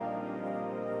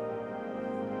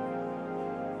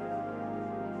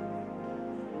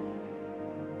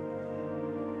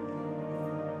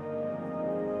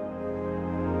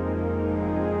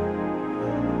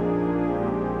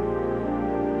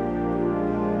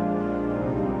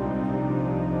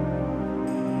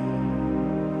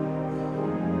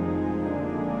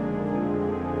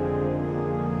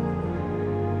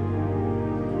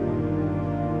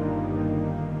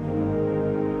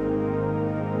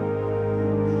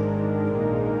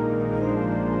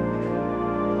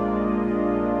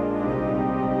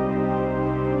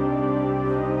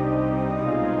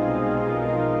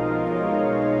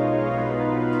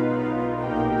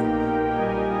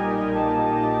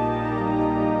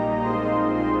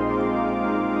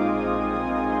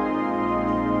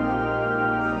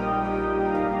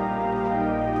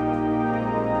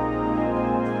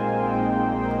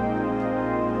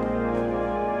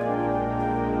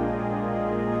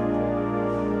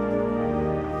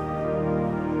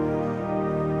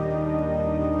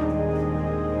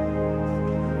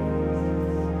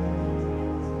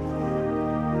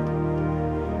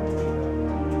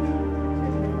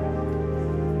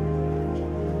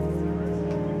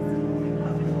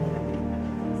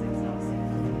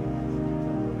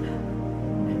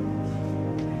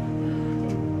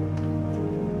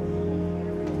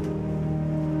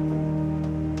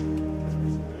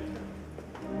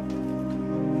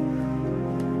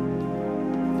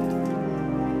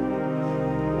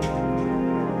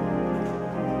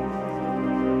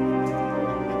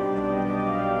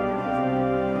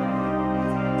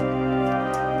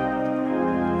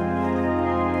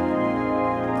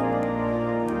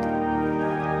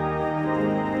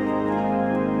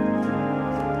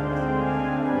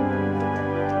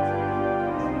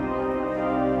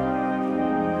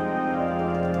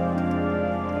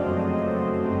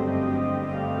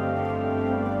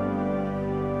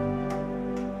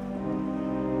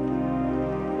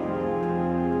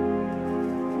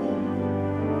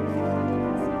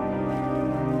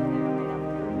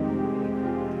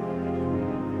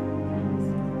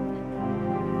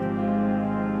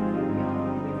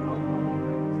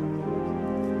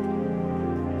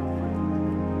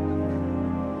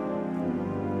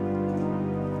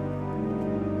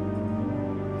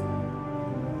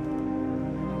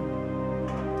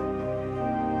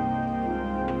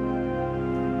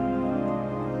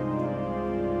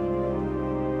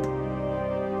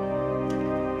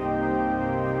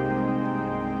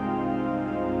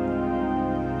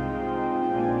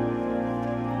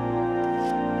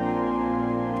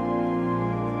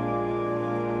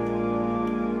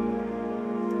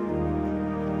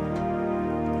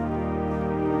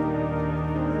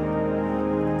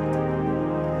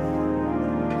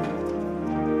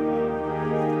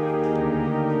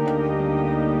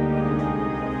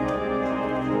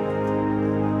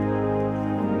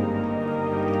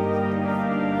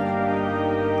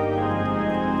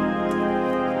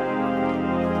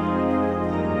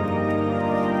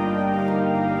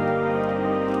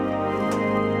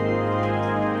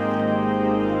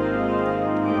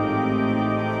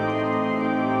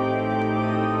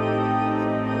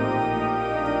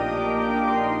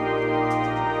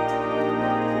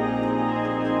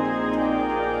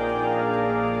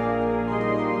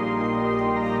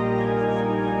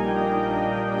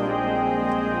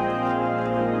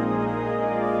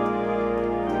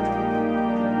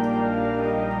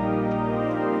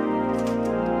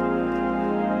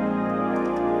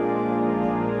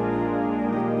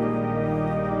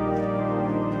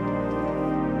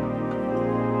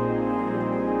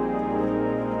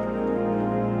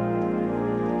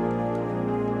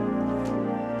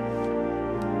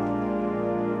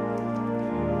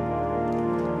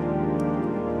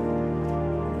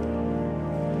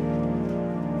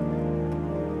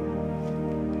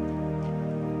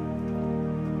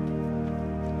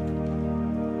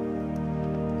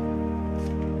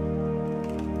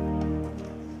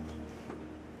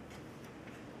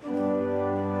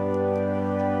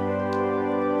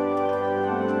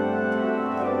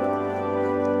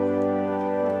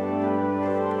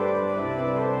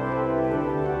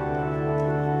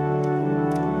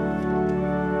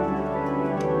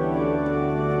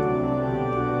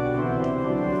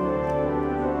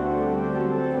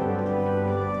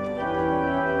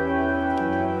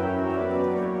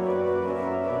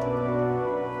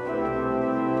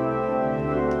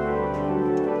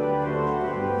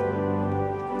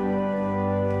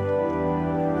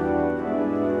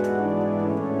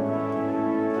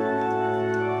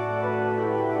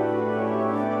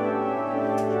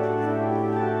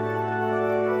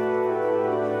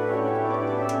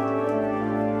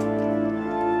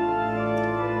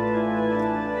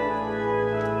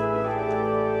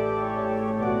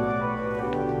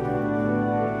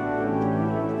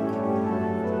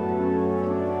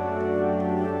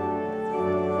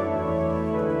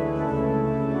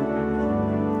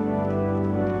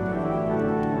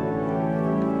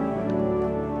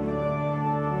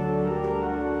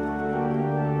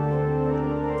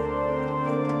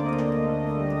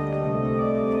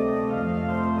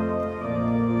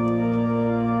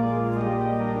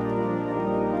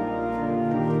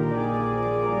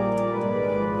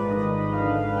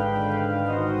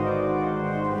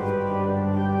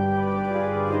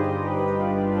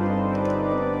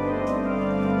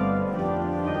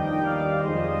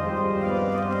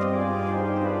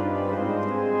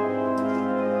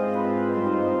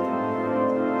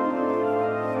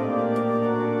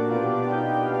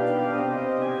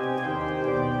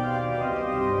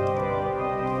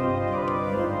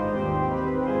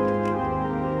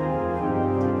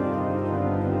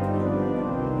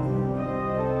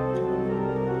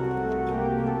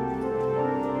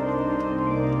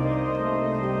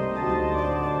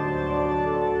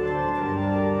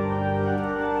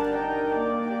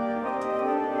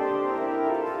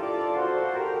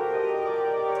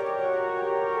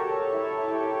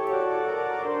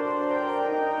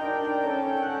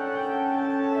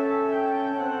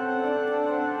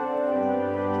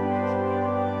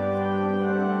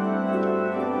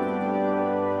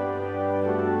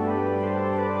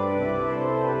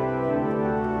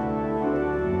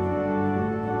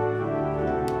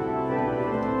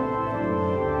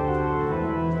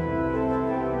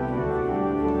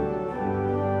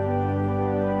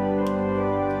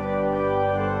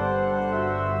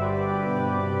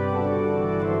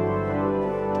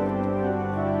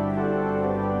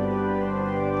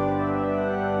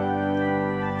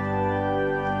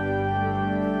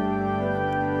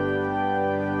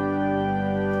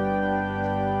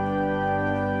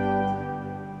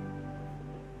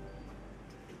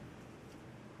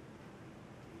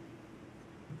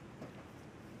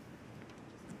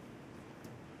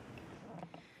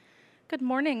Good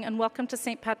morning and welcome to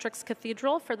St. Patrick's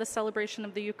Cathedral for the celebration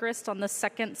of the Eucharist on the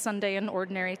second Sunday in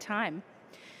Ordinary Time.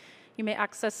 You may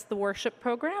access the worship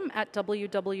program at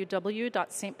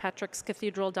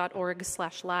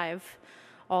www.stpatrickscathedral.org/live.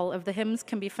 All of the hymns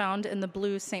can be found in the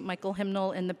blue St. Michael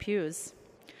hymnal in the pews.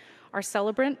 Our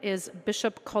celebrant is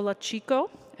Bishop Colachico,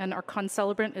 and our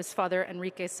concelebrant is Father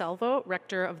Enrique Salvo,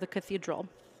 rector of the cathedral.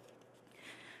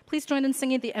 Please join in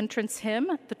singing the entrance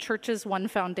hymn, The Church's One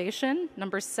Foundation,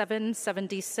 number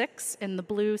 776 in the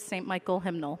blue St. Michael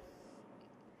hymnal.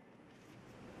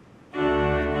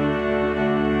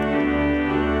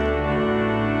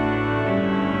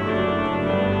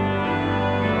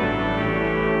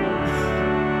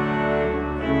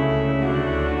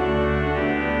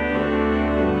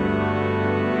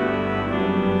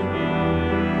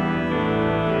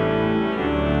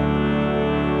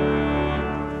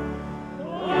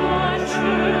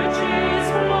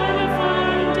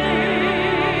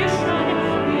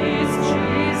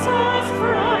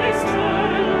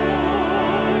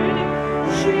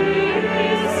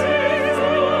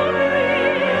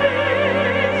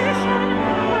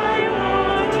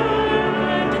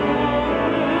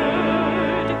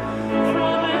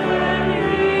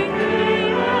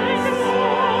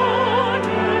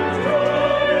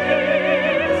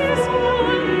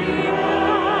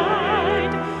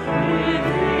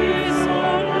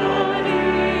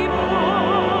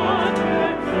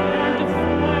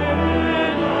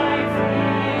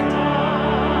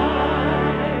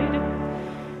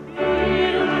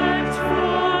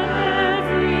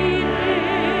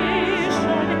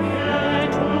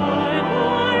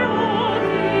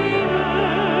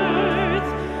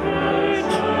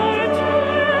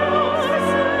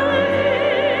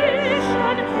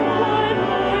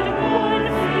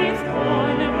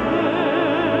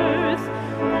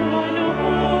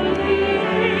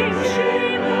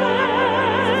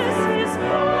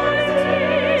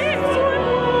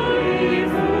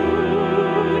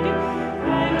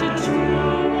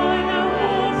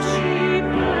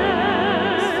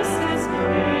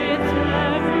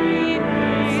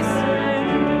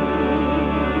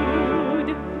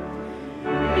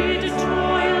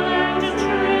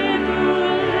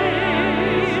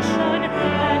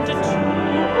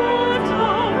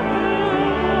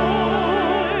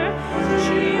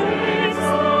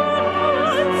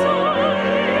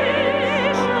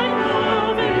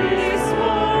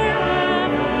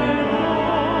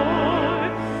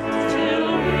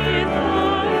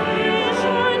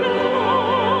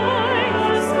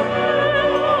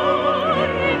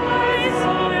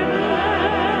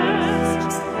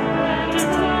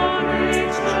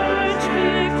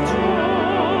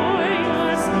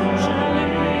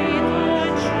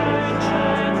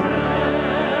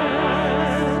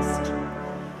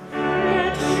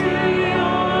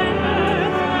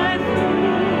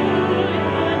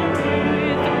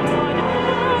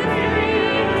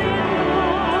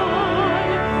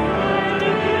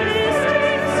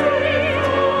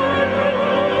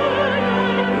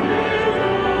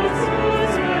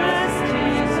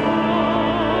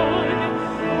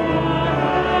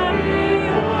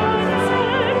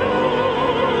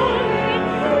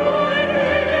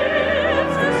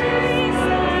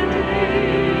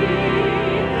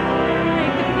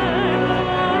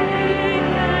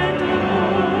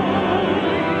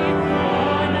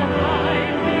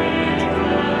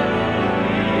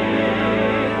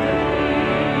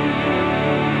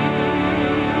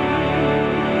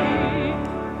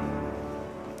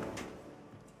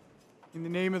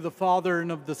 Father,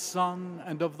 and of the Son,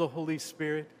 and of the Holy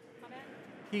Spirit. Amen.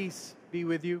 Peace be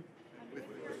with you. And with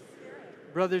your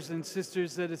spirit. Brothers and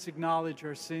sisters, let us acknowledge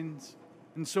our sins,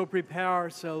 and so prepare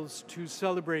ourselves to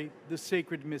celebrate the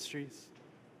sacred mysteries.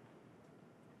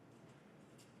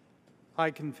 I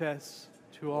confess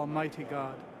to Almighty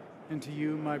God, and to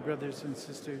you, my brothers and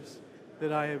sisters,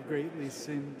 that I have greatly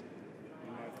sinned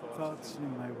in my thoughts and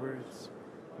in my words,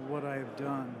 in what I have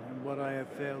done and what I have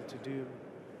failed to do,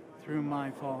 through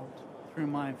my fault, through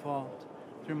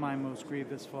my most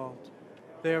grievous fault.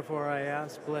 Therefore I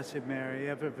ask Blessed Mary,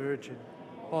 ever Virgin,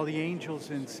 all the angels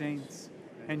and saints,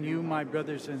 and you, my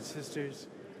brothers and sisters,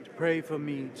 to pray for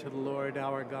me to the Lord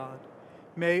our God.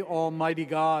 May Almighty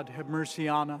God have mercy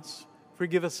on us,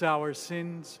 forgive us our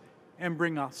sins, and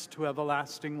bring us to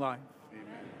everlasting life. Amen.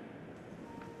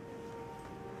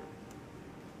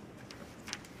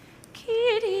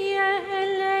 Kyrie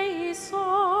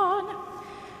eleison.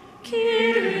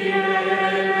 Kyrie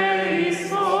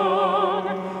eleison,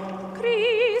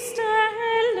 Christe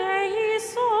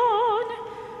eleison,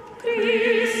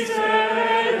 Christe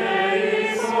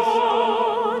eleison,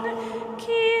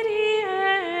 Kyrie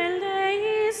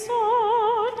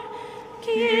eleison,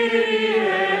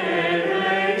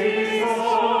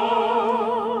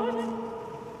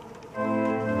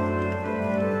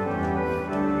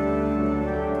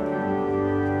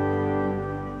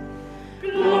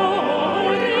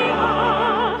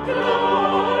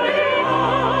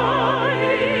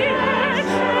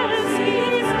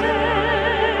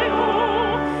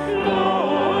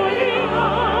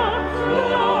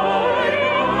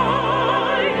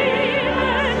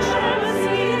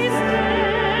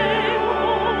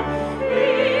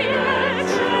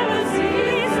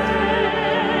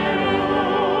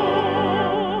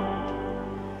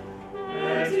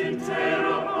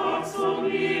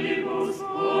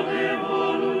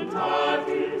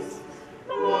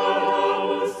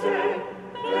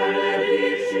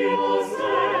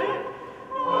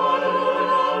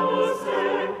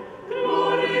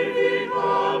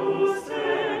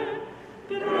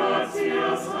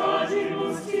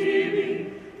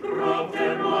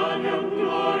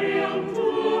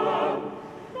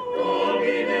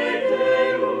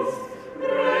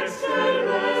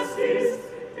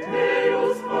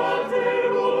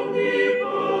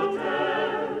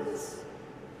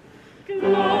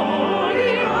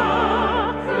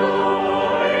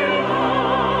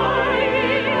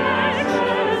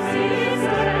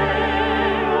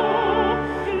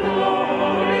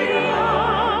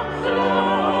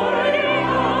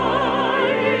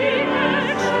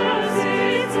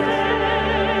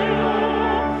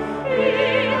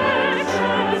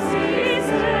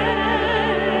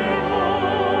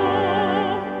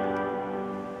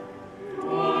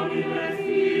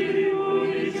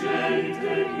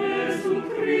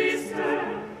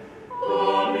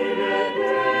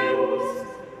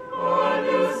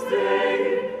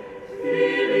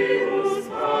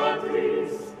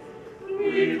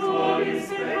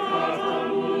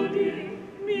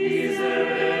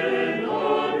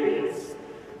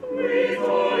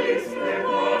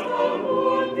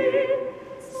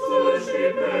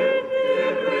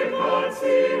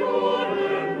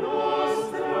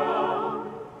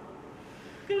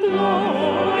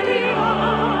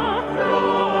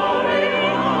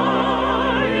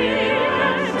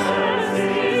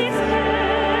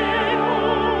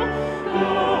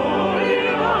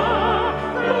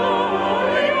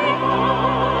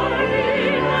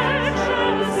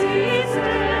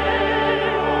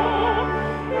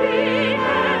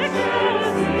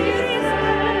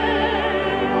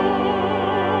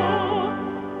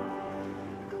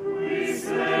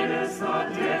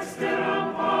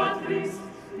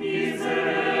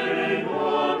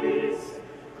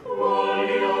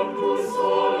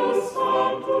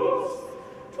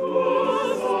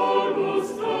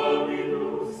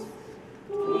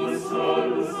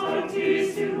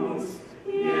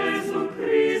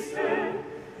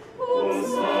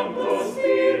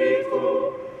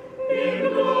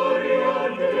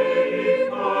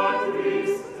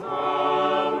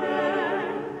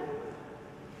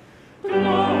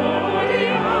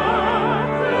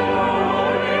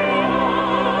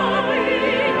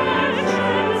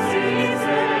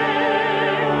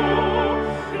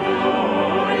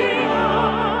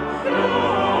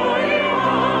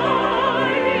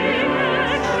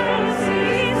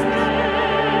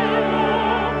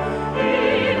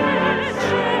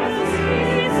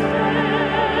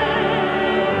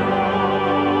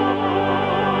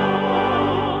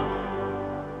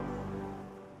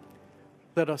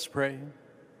 Let us pray.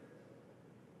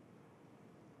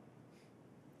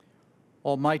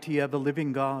 Almighty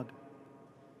ever-living God,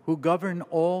 who govern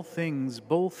all things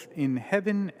both in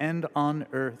heaven and on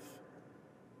earth,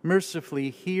 mercifully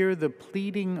hear the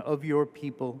pleading of your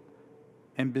people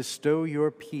and bestow your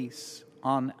peace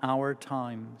on our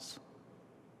times.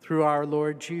 Through our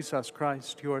Lord Jesus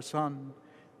Christ, your Son,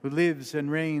 who lives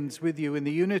and reigns with you in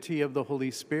the unity of the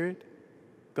Holy Spirit,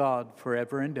 God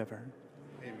forever and ever.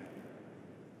 Amen.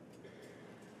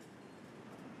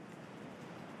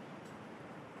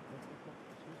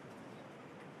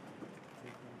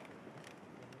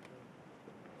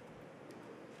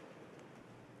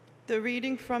 The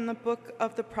reading from the book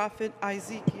of the prophet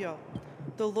Ezekiel.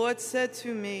 The Lord said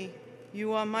to me,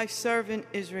 "You are my servant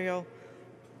Israel,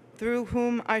 through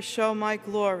whom I show my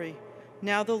glory.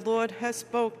 Now the Lord has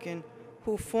spoken,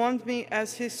 who formed me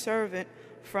as his servant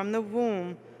from the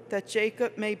womb, that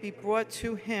Jacob may be brought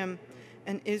to him,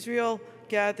 and Israel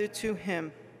gathered to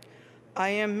him. I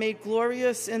am made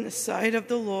glorious in the sight of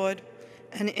the Lord,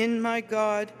 and in my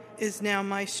God is now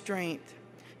my strength.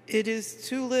 It is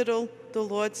too little, the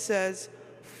Lord says,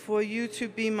 for you to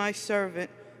be my servant,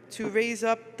 to raise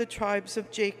up the tribes of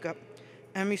Jacob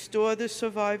and restore the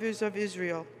survivors of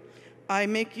Israel. I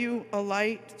make you a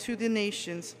light to the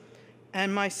nations,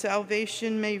 and my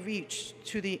salvation may reach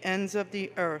to the ends of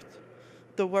the earth."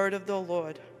 The word of the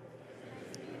Lord.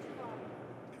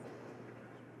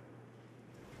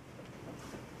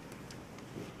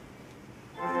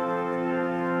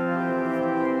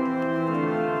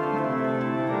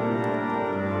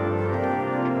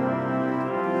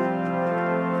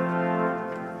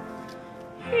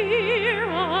 Here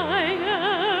I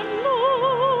am,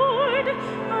 Lord,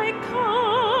 I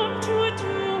come to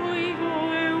do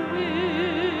your will.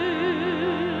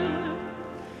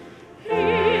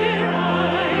 Here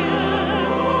I am,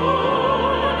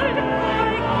 Lord, I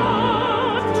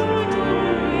come to do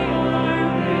your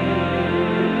will.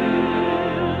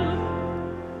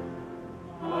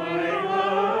 I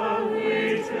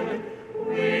have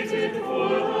waited for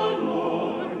the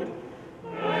Lord,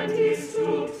 and he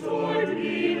stooped toward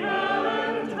me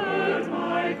and heard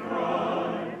my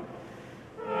cry.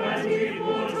 And he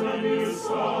put a new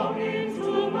song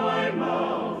into my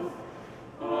mouth,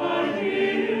 a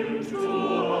hymn to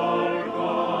our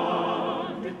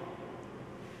God.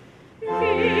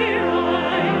 Here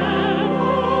I am,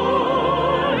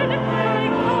 Lord, I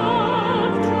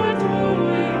come to do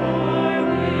your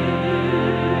will.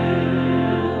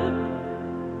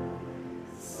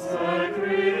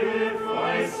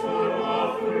 Sacrifice for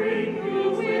offering you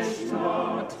wish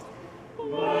not,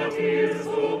 but is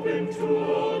open to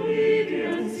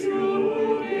obedience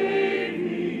you gave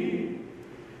me.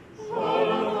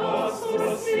 Holocaust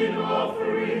or sin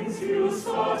offerings you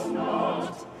sought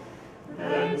not.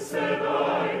 Then said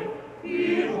I,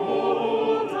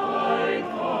 behold, I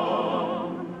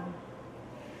come.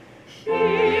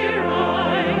 Here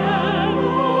I am,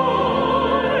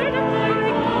 Lord, I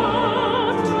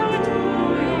come to do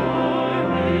your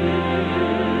will.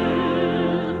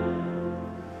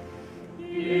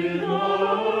 In the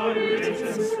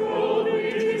written scroll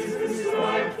it is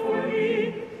prescribed for me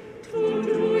to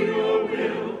do your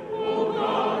will, O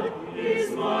God,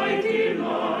 is my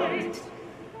delight,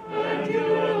 and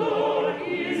your law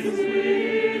is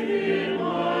within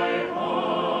my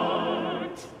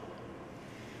heart.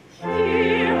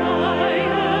 Here I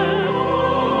am,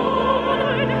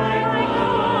 Lord, I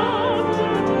come to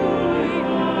do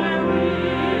your will.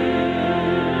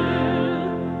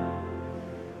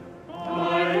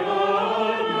 I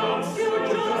announce your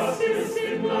justice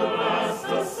in the vast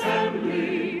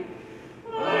assembly.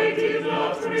 I did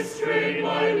not restrain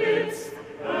my lips,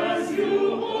 as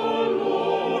you, O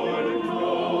Lord,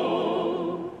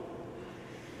 know.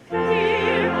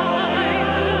 Here I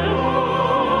am,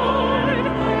 Lord,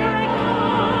 I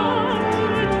come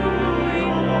to do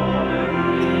your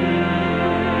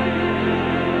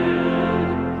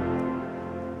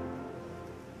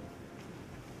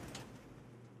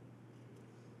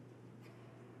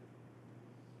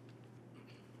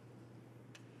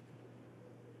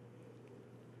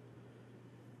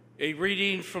A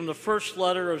reading from the first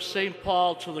letter of St.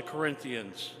 Paul to the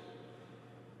Corinthians.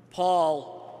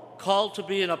 Paul, called to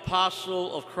be an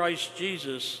apostle of Christ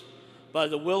Jesus by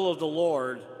the will of the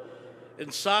Lord,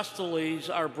 and Sosthenes,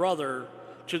 our brother,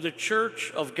 to the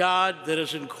church of God that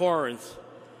is in Corinth.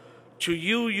 To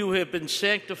you, you have been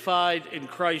sanctified in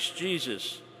Christ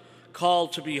Jesus,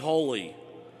 called to be holy,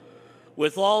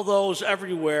 with all those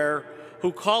everywhere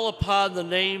who call upon the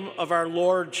name of our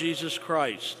Lord Jesus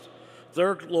Christ,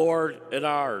 their Lord and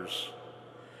ours.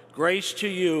 Grace to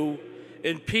you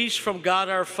and peace from God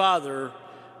our Father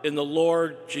in the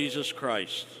Lord Jesus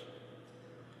Christ.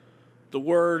 The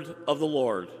word of the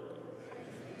Lord.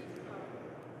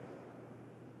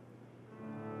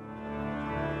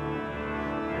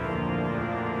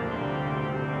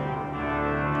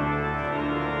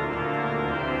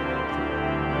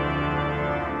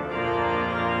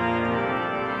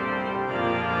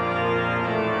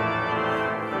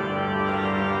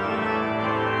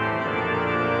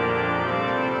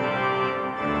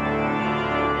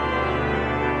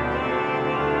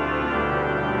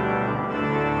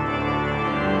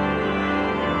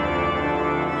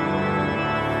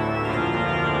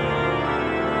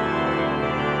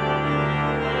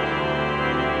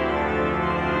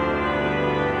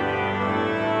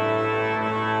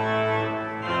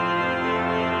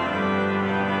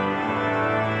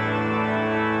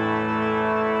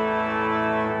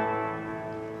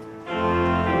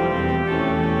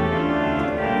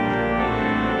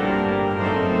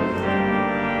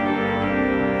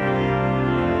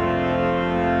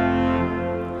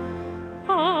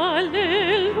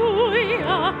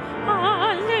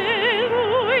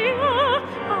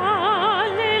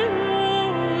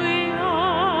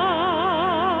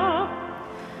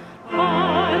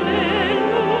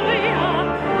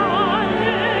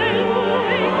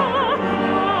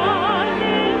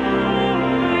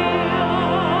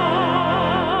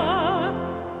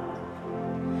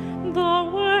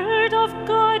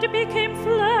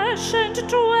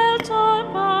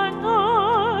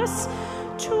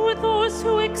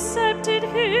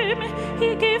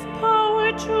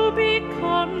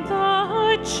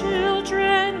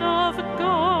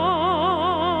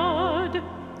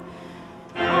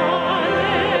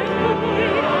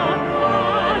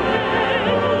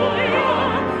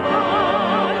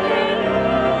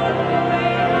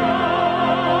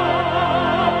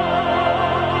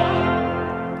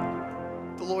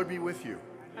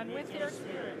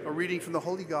 From the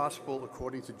Holy Gospel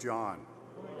according to John.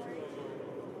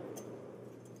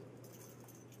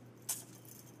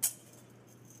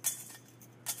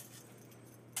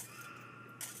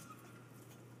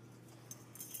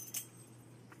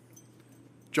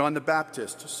 John the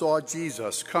Baptist saw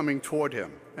Jesus coming toward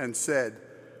him and said,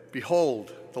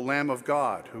 "Behold, the Lamb of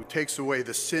God who takes away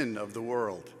the sin of the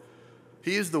world.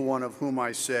 He is the one of whom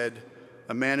I said,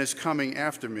 'A man is coming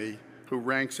after me who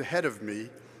ranks ahead of me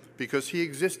because he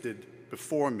existed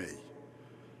before me.'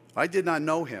 I did not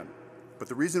know him, but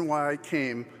the reason why I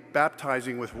came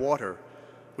baptizing with water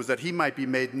was that he might be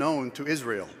made known to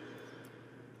Israel."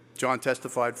 John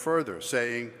testified further,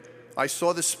 saying, "I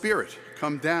saw the Spirit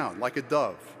come down like a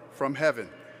dove from heaven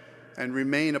and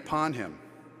remain upon him.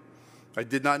 I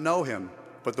did not know him,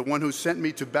 but the one who sent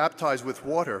me to baptize with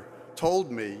water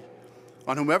told me,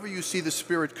 'On whomever you see the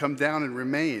Spirit come down and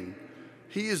remain,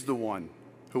 he is the one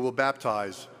who will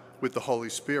baptize with the Holy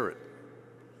Spirit.'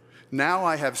 Now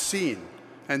I have seen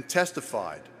and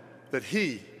testified that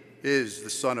he is the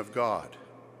Son of God."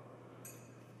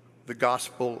 The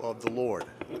Gospel of the Lord.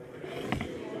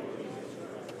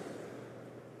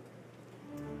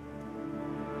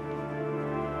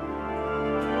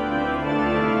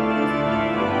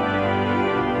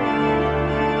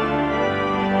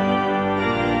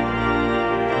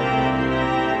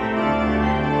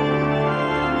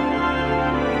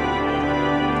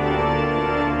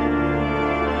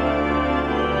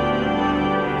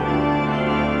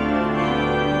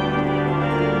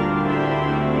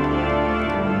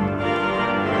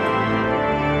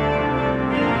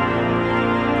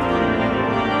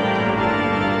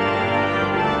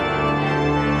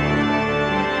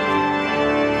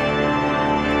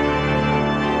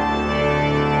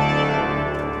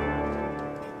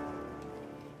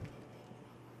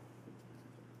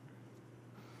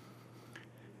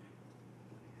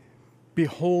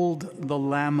 Behold the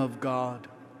Lamb of God,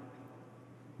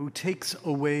 who takes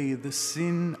away the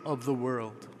sin of the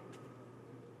world.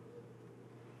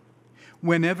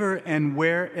 Whenever and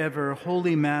wherever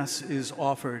Holy Mass is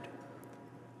offered,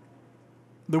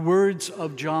 the words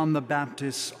of John the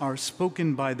Baptist are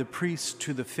spoken by the priest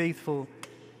to the faithful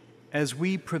as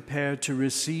we prepare to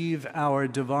receive our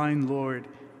divine Lord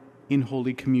in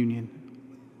Holy Communion.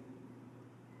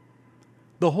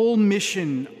 The whole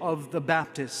mission of the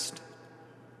Baptist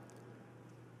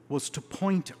was to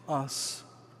point us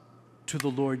to the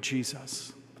Lord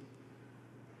Jesus.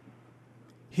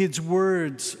 His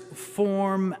words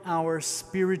form our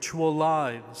spiritual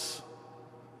lives.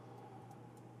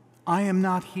 I am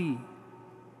not he.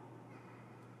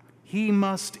 He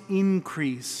must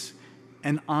increase,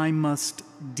 and I must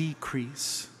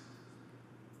decrease.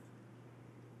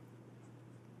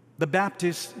 The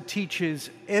Baptist teaches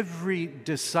every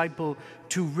disciple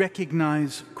to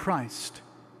recognize Christ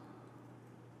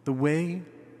the way,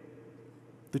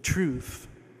 the truth,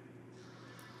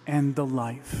 and the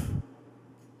life.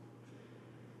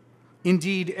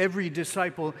 Indeed, every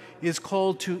disciple is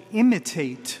called to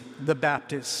imitate the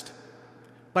Baptist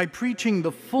by preaching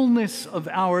the fullness of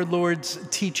our Lord's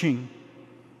teaching.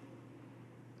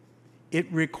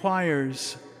 It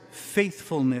requires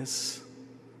faithfulness,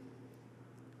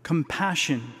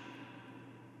 compassion,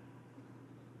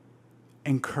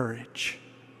 and courage.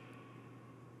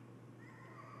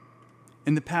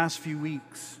 In the past few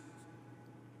weeks,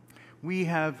 we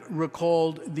have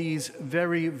recalled these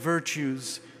very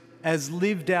virtues as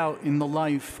lived out in the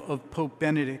life of Pope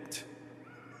Benedict,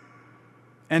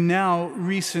 and now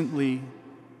recently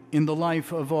in the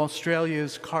life of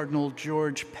Australia's Cardinal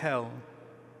George Pell,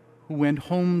 who went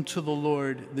home to the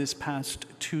Lord this past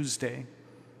Tuesday.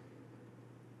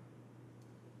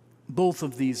 Both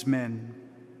of these men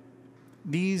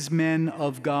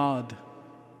of God,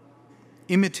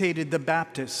 imitated the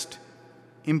Baptist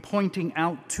in pointing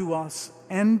out to us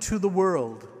and to the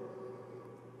world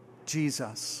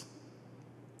Jesus,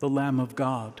 the Lamb of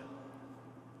God.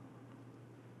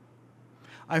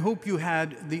 I hope you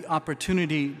had the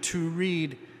opportunity to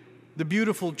read the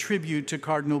beautiful tribute to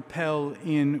Cardinal Pell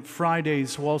in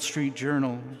Friday's Wall Street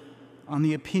Journal on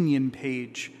the opinion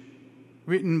page,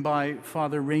 written by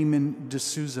Father Raymond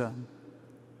D'Souza.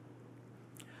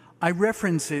 I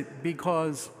reference it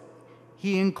because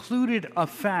he included a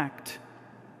fact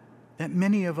that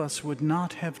many of us would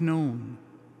not have known.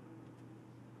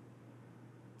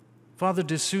 Father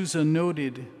D'Souza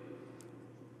noted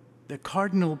that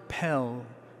Cardinal Pell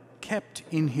kept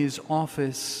in his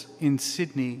office in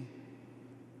Sydney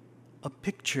a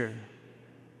picture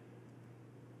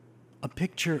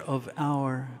of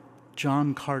our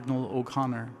John Cardinal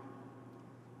O'Connor.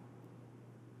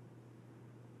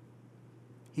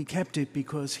 He kept it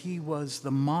because he was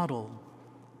the model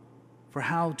for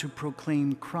how to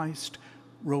proclaim Christ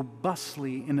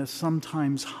robustly in a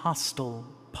sometimes hostile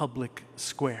public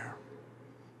square.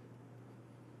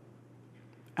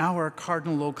 Our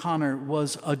Cardinal O'Connor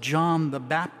was a John the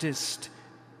Baptist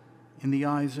in the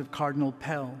eyes of Cardinal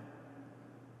Pell,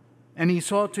 and he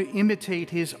sought to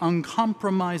imitate his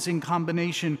uncompromising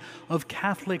combination of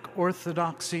Catholic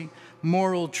orthodoxy,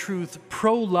 moral truth,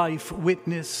 pro-life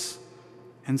witness,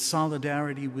 and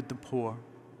solidarity with the poor.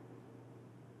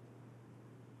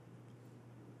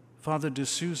 Father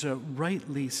D'Souza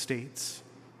rightly states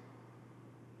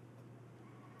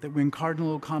that when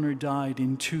Cardinal O'Connor died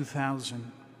in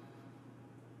 2000,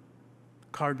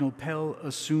 Cardinal Pell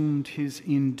assumed his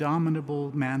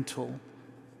indomitable mantle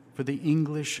for the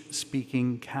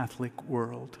English-speaking Catholic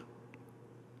world.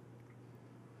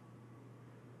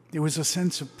 There was a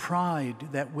sense of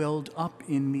pride that welled up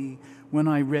in me when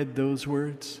I read those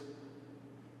words.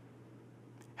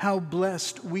 How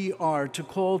blessed we are to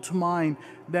call to mind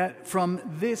that from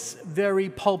this very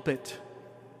pulpit,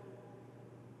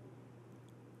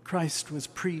 Christ was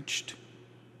preached,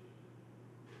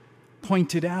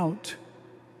 pointed out,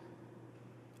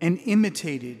 and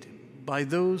imitated by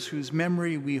those whose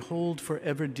memory we hold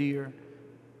forever dear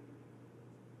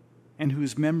and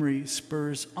whose memory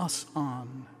spurs us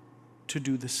on to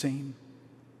do the same.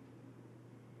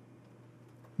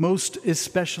 Most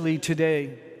especially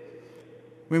today,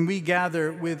 when we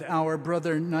gather with our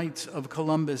brother Knights of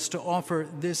Columbus to offer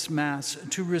this Mass,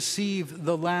 to receive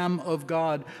the Lamb of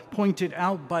God pointed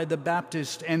out by the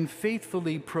Baptist and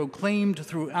faithfully proclaimed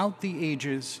throughout the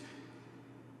ages,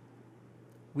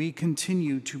 we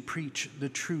continue to preach the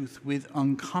truth with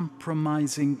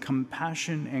uncompromising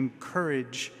compassion and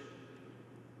courage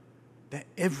that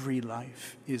every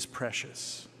life is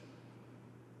precious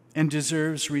and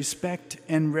deserves respect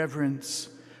and reverence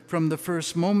from the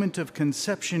first moment of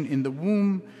conception in the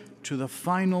womb to the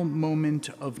final moment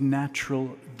of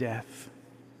natural death.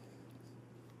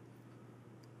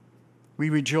 We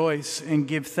rejoice and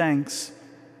give thanks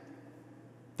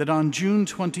that on June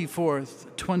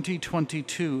 24th,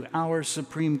 2022, our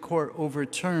Supreme Court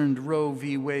overturned Roe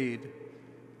v. Wade.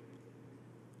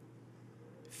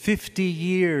 50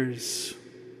 years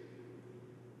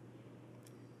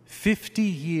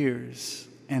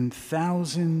and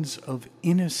thousands of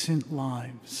innocent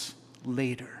lives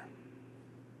later,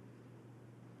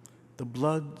 the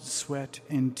blood, sweat,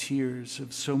 and tears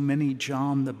of so many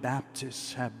John the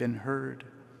Baptists have been heard.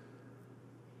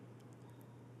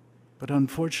 But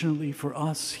unfortunately for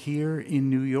us here in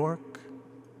New York,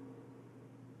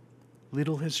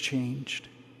 little has changed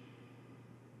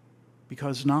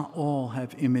because not all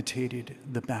have imitated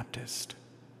the Baptist.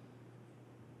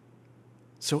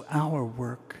 So our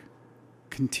work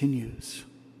continues.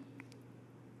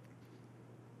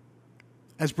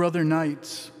 As brother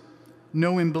knights,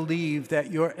 know and believe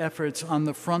that your efforts on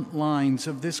the front lines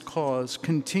of this cause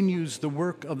continues the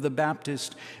work of the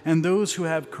Baptist and those who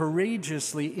have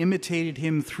courageously imitated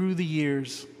him through the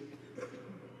years.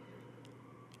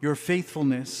 Your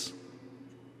faithfulness,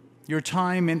 your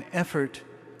time and effort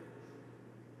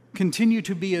continue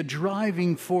to be a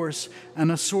driving force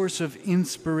and a source of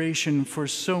inspiration for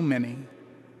so many.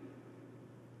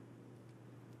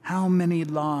 How many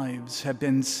lives have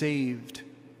been saved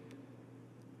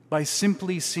by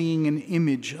simply seeing an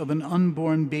image of an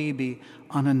unborn baby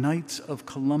on a Knights of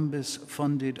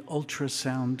Columbus-funded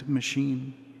ultrasound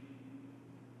machine?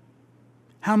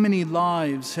 How many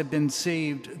lives have been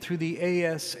saved through the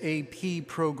ASAP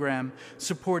program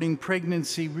supporting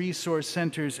pregnancy resource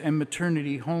centers and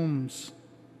maternity homes?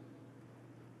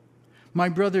 My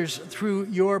brothers, through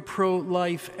your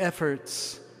pro-life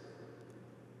efforts,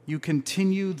 you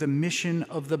continue the mission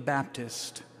of the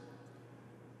Baptist.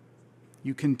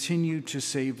 You continue to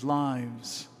save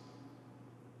lives.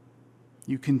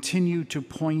 You continue to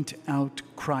point out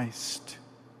Christ.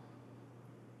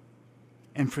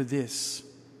 And for this,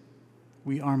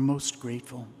 we are most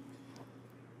grateful.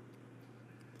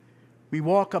 We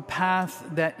walk a path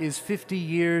that is 50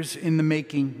 years in the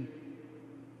making.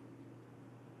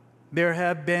 There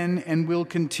have been and will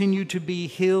continue to be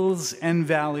hills and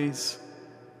valleys.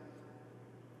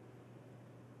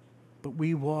 But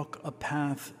we walk a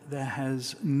path that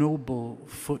has noble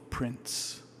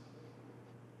footprints.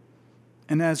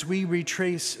 And as we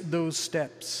retrace those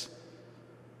steps,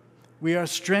 we are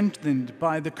strengthened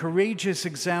by the courageous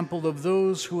example of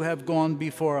those who have gone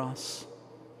before us.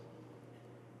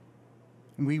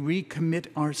 We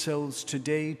recommit ourselves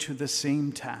today to the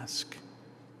same task: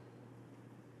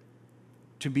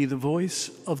 to be the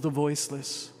voice of the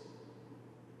voiceless,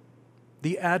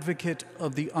 the advocate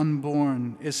of the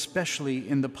unborn, especially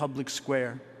in the public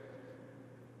square,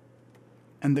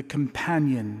 and the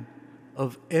companion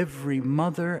of every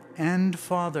mother and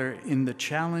father in the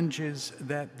challenges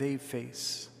that they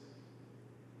face.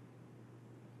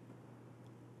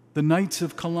 The Knights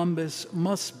of Columbus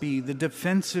must be the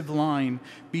defensive line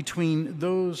between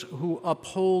those who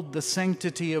uphold the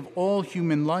sanctity of all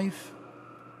human life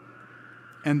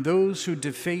and those who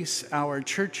deface our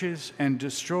churches and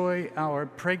destroy our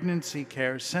pregnancy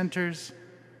care centers,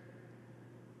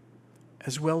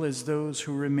 as well as those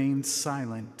who remain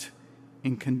silent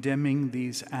in condemning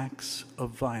these acts of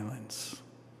violence.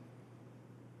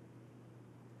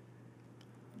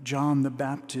 John the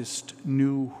Baptist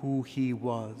knew who he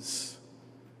was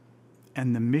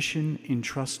and the mission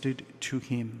entrusted to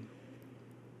him.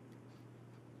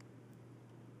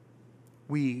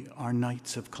 We are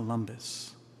Knights of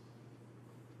Columbus,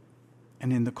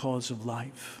 and in the cause of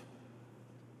life,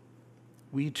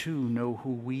 we too know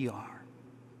who we are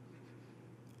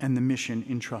and the mission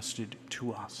entrusted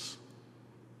to us.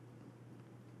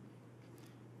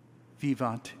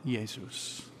 Vivat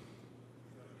Jesus.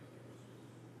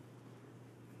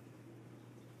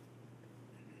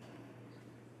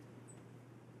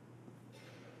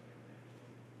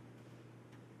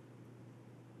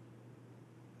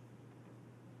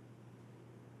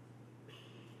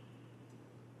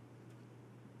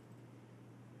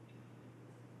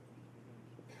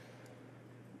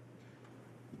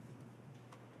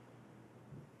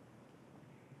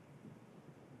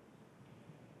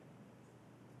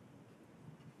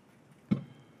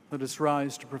 Let us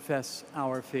rise to profess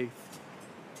our faith.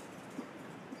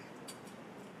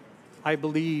 I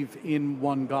believe in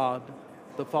one God,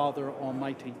 the Father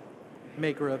Almighty,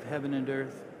 maker of heaven and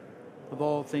earth, of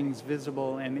all things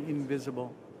visible and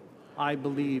invisible. I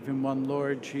believe in one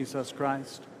Lord Jesus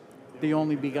Christ, the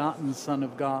only begotten Son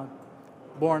of God,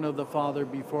 born of the Father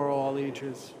before all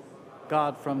ages,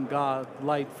 God from God,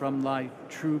 light from light,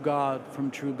 true God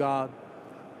from true God,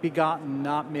 begotten,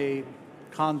 not made,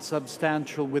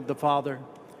 consubstantial with the Father.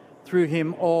 Through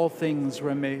him all things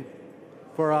were made.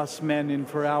 For us men and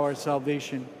for our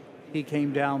salvation, he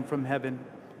came down from heaven,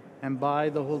 and by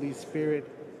the Holy Spirit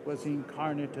was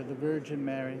incarnate of the Virgin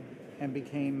Mary and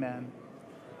became man.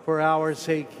 For our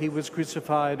sake he was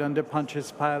crucified under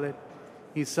Pontius Pilate.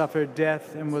 He suffered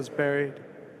death and was buried,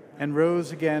 and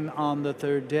rose again on the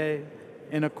third day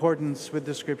in accordance with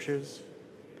the Scriptures.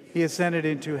 He ascended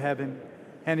into heaven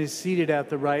and is seated at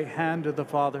the right hand of the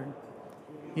Father.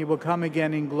 He will come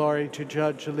again in glory to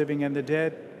judge the living and the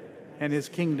dead, and his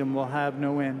kingdom will have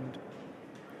no end.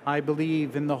 I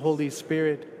believe in the Holy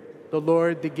Spirit, the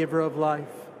Lord, the giver of life,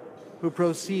 who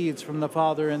proceeds from the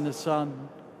Father and the Son,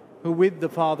 who with the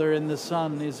Father and the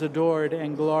Son is adored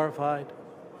and glorified,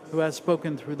 who has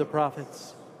spoken through the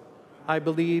prophets. I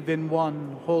believe in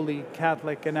one holy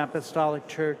Catholic and Apostolic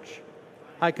Church.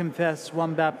 I confess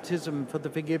one baptism for the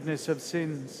forgiveness of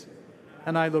sins,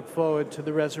 and I look forward to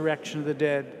the resurrection of the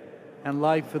dead and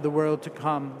life of the world to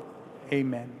come.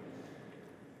 Amen.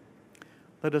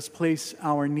 Let us place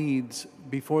our needs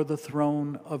before the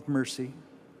throne of mercy.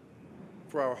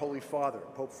 For our Holy Father,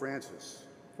 Pope Francis,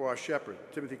 for our shepherd,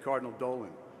 Timothy Cardinal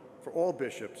Dolan, for all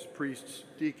bishops, priests,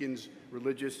 deacons,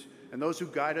 religious, and those who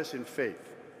guide us in faith,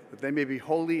 that they may be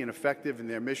holy and effective in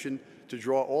their mission to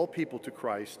draw all people to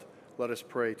Christ, let us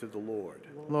pray to the Lord.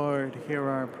 Lord, hear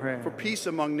our prayer. For peace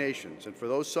among nations and for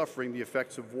those suffering the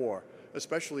effects of war,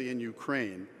 especially in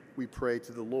Ukraine, we pray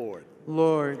to the Lord.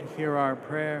 Lord, hear our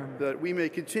prayer. That we may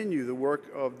continue the work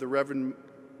of the Reverend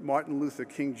Martin Luther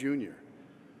King Jr.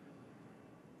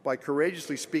 by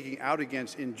courageously speaking out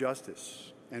against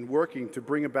injustice and working to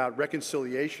bring about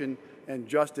reconciliation and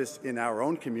justice in our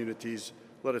own communities,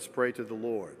 let us pray to the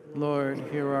Lord. Lord,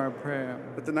 hear our prayer.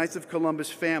 That the Knights of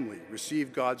Columbus family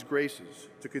receive God's graces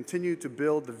to continue to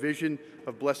build the vision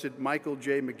of Blessed Michael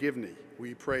J. McGivney,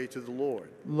 we pray to the Lord.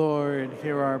 Lord,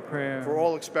 hear our prayer. For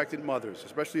all expectant mothers,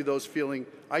 especially those feeling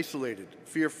isolated,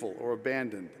 fearful, or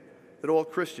abandoned, that all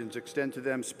Christians extend to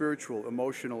them spiritual,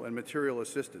 emotional, and material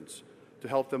assistance to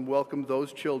help them welcome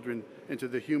those children into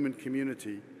the human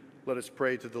community, let us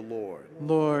pray to the Lord.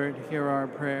 Lord, hear our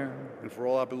prayer. And for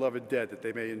all our beloved dead, that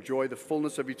they may enjoy the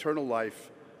fullness of eternal life,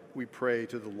 we pray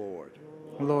to the Lord.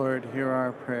 Lord, hear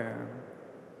our prayer.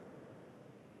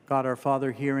 God our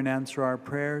Father, hear and answer our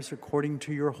prayers according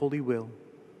to your holy will.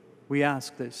 We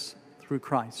ask this through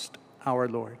Christ our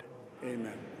Lord.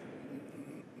 Amen.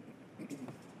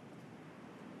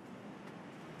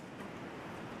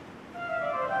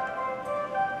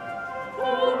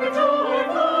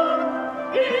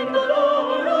 In the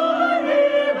Lord our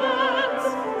heavens,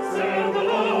 serve the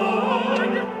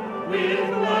Lord with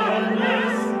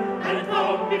gladness, and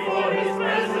come before his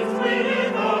presence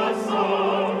with a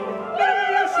song. Be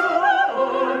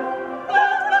assured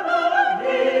that the Lord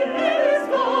is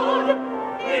God.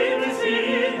 It is he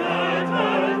that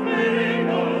hath made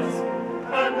us,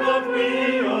 and not we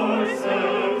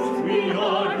ourselves. We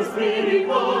are his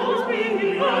people, we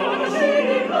are the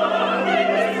sheep of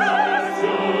his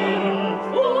pasture.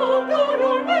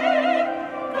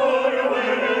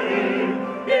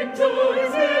 Into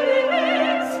his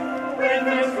limits, with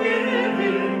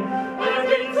thanksgiving, and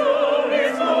into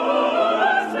his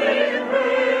courts with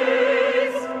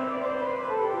praise.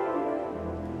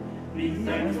 Be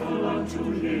thankful unto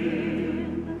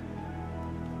him,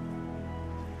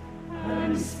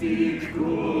 and speak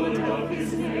good of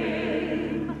his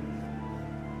name.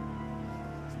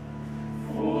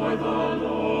 For the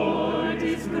Lord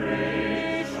is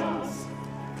gracious.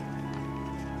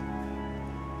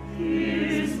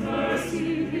 His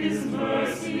mercy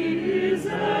is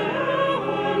everlasting,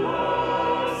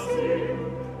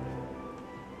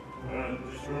 and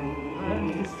true,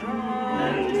 and true,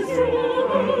 and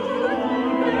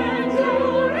true, and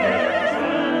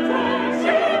generation to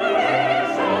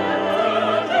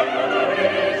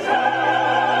generation,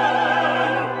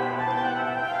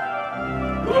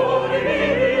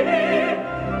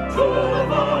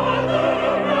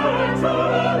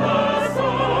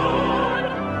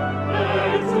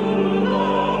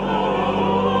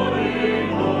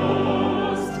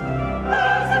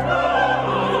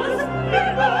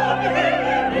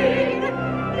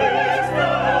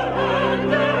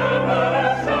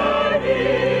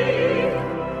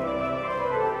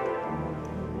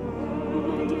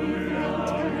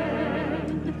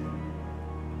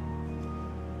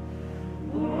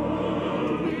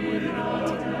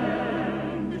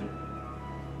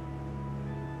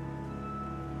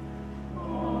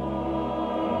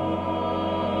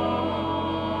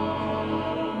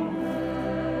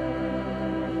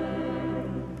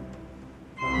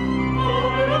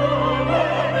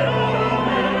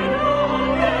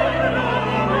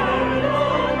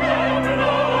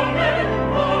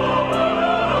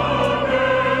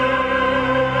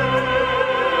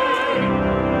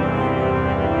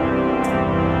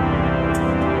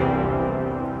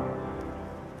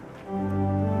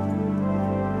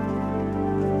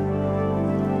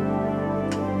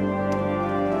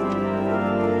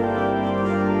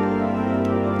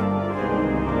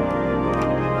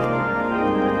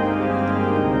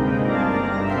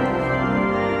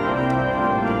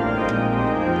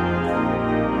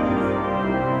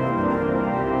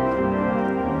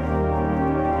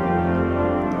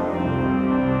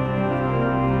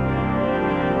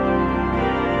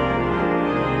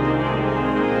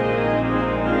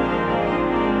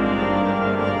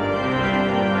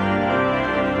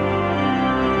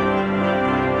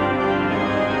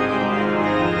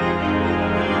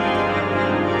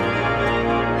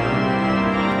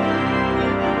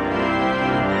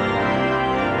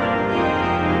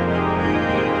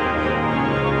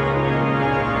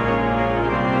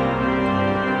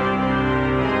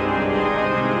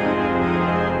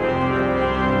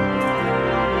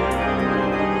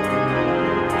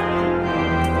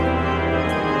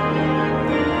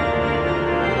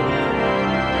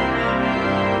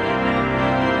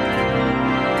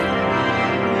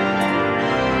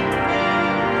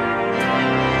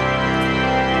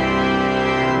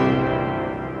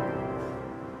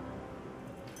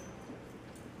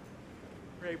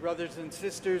 brothers and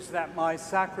sisters, that my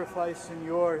sacrifice and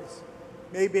yours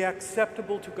may be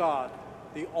acceptable to God,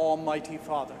 the Almighty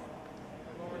Father.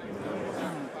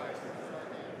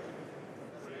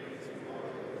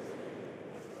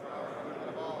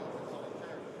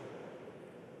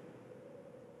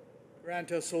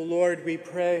 Grant us, O Lord, we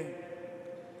pray,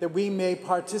 that we may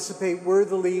participate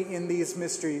worthily in these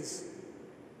mysteries.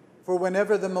 For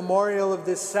whenever the memorial of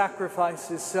this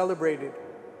sacrifice is celebrated,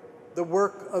 the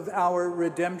work of our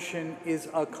redemption is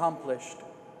accomplished.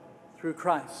 Through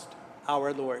Christ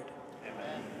our Lord.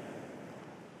 Amen.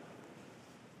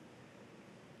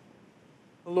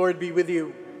 The Lord be with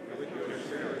you.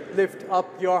 Lift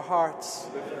up your hearts.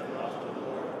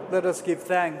 Let us give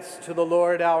thanks to the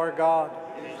Lord our God.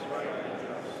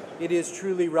 It is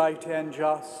truly right and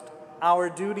just, our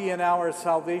duty and our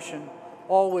salvation,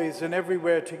 always and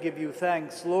everywhere to give you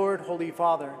thanks, Lord, Holy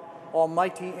Father,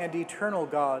 Almighty and eternal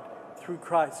God, through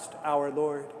Christ our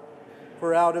Lord.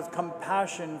 For out of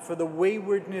compassion for the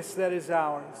waywardness that is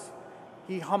ours,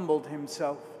 he humbled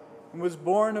himself and was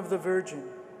born of the Virgin.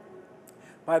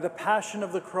 By the passion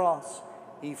of the cross,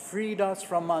 he freed us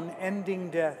from unending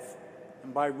death,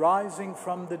 and by rising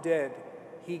from the dead,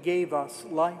 he gave us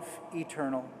life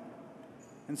eternal.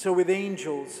 And so with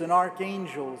angels and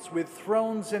archangels, with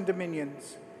thrones and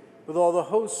dominions, with all the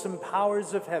hosts and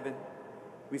powers of heaven,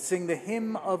 we sing the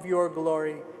hymn of your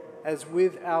glory, as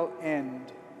without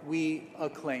end we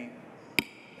acclaim.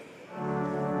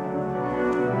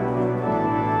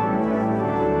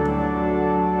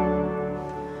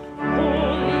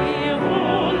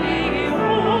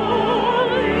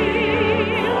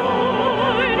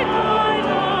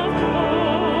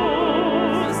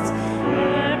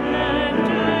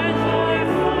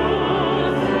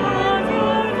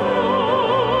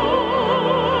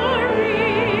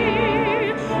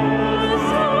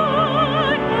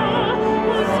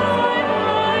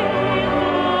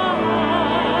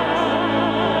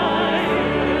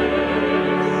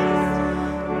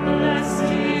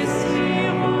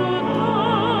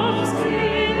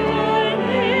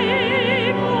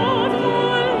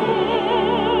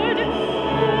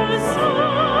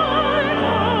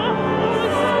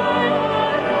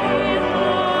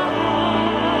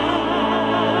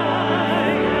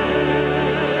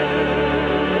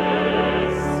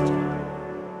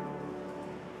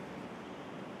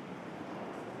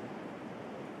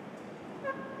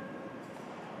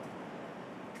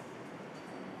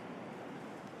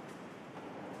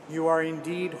 You are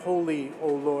indeed holy, O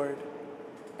Lord,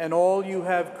 and all you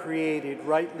have created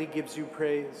rightly gives you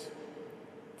praise.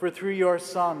 For through your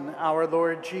Son, our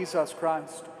Lord Jesus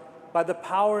Christ, by the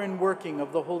power and working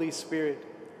of the Holy Spirit,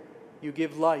 you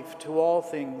give life to all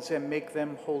things and make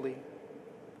them holy.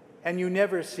 And you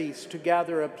never cease to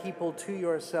gather a people to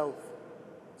yourself,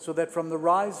 so that from the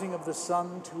rising of the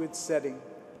sun to its setting,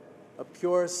 a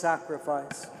pure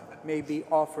sacrifice may be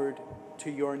offered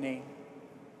to your name.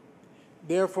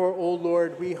 Therefore, O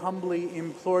Lord, we humbly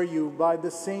implore you, by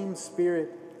the same Spirit,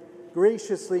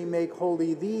 graciously make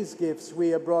holy these gifts we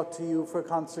have brought to you for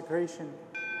consecration,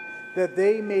 that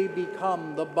they may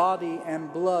become the body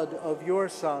and blood of your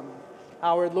Son,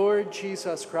 our Lord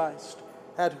Jesus Christ,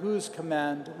 at whose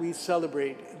command we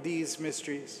celebrate these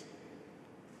mysteries.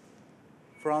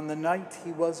 For on the night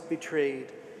he was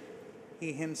betrayed,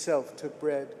 he himself took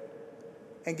bread,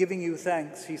 and giving you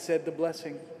thanks, he said the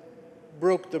blessing,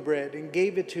 broke the bread, and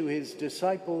gave it to his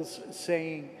disciples,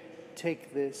 saying,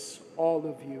 "Take this, all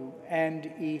of you,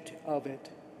 and eat of it.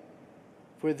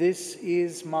 For this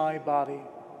is my body,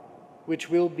 which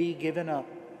will be given up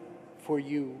for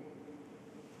you."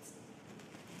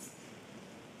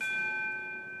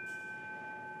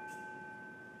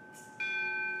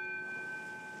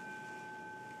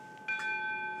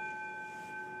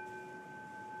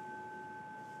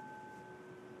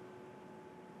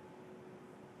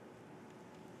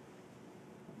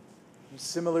 In a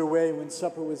similar way, when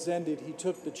supper was ended, he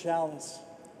took the chalice,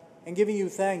 and giving you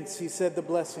thanks, he said the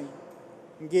blessing,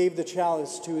 and gave the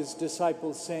chalice to his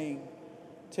disciples, saying,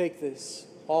 "Take this,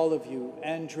 all of you,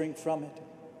 and drink from it.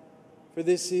 For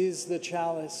this is the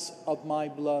chalice of my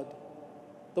blood,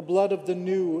 the blood of the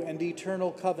new and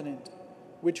eternal covenant,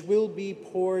 which will be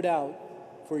poured out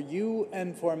for you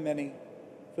and for many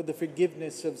for the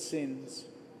forgiveness of sins.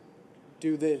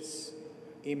 Do this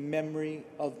in memory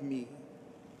of me."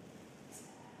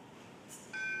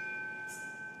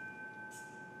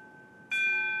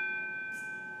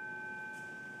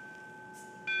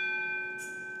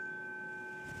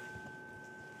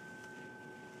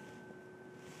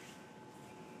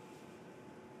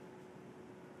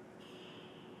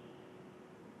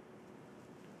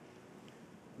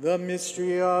 The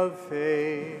mystery of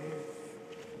faith.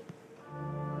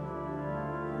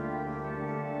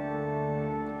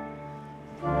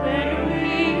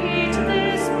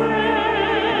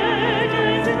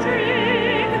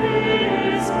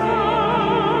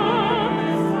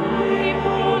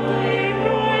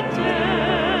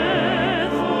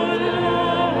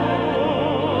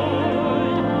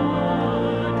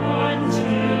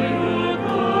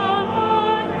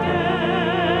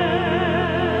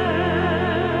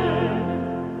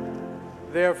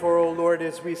 Lord,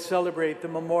 as we celebrate the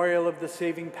memorial of the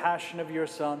saving passion of your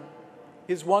Son,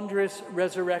 his wondrous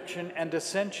resurrection and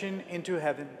ascension into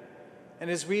heaven, and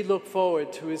as we look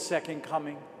forward to his second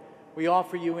coming, we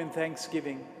offer you in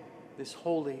thanksgiving this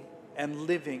holy and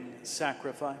living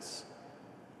sacrifice.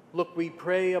 Look, we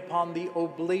pray upon the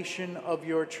oblation of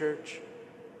your church,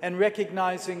 and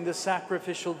recognizing the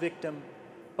sacrificial victim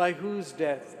by whose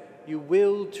death you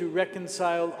willed to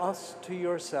reconcile us to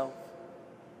yourself.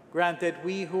 Grant that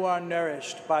we who are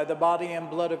nourished by the body and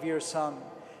blood of your Son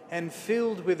and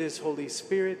filled with his Holy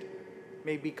Spirit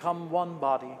may become one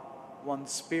body, one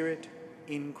spirit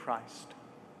in Christ.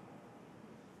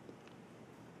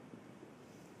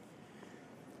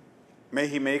 May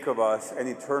he make of us an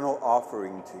eternal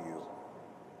offering to you,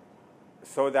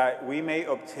 so that we may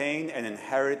obtain an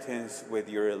inheritance with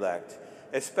your elect,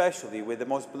 especially with the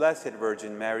most blessed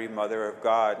Virgin Mary, Mother of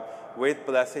God, with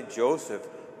blessed Joseph,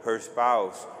 her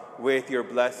spouse, with your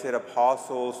blessed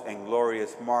apostles and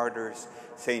glorious martyrs,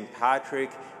 Saint Patrick,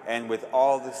 and with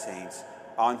all the saints,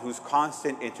 on whose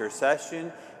constant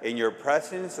intercession in your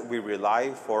presence we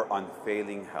rely for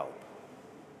unfailing help.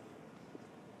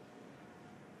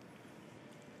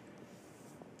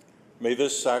 May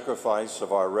this sacrifice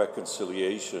of our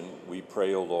reconciliation, we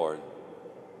pray, O Lord,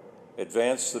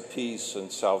 advance the peace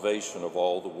and salvation of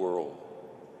all the world.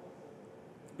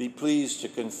 Be pleased to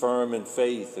confirm in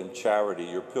faith and charity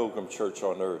your pilgrim church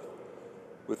on earth,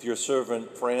 with your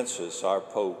servant Francis, our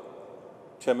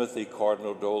Pope, Timothy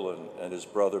Cardinal Dolan and his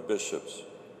brother bishops,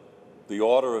 the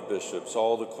order of bishops,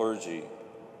 all the clergy,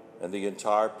 and the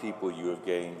entire people you have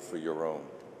gained for your own.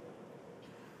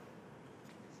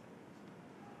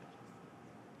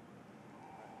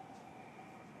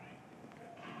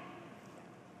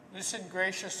 Listen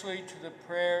graciously to the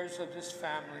prayers of this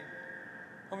family,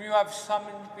 whom you have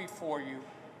summoned before you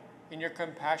in your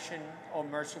compassion, O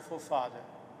merciful Father.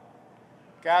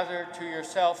 Gather to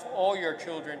yourself all your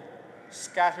children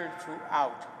scattered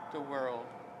throughout the world.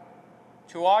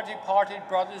 To our departed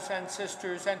brothers and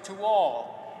sisters, and to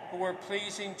all who were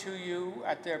pleasing to you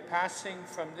at their passing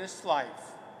from this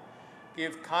life,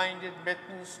 give kind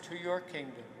admittance to your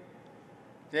kingdom.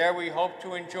 There we hope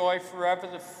to enjoy forever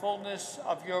the fullness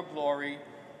of your glory,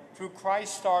 through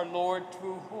Christ our Lord,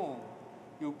 through whom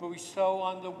you bestow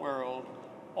on the world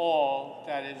all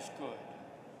that is good.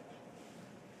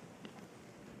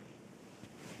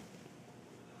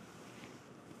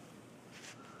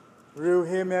 Through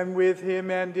him and with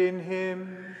him and in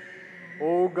him,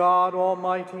 O God,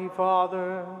 Almighty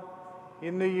Father,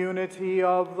 in the unity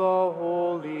of the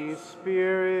Holy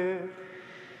Spirit,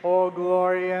 all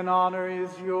glory and honor is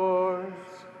yours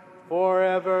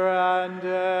forever and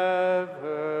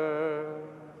ever.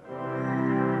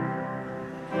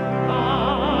 Amen.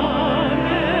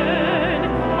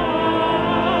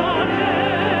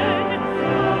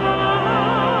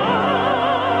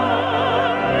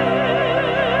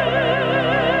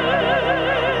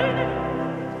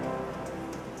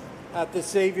 At the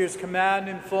Savior's command,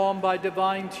 informed by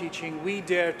divine teaching, we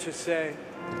dare to say,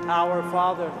 Our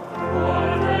Father,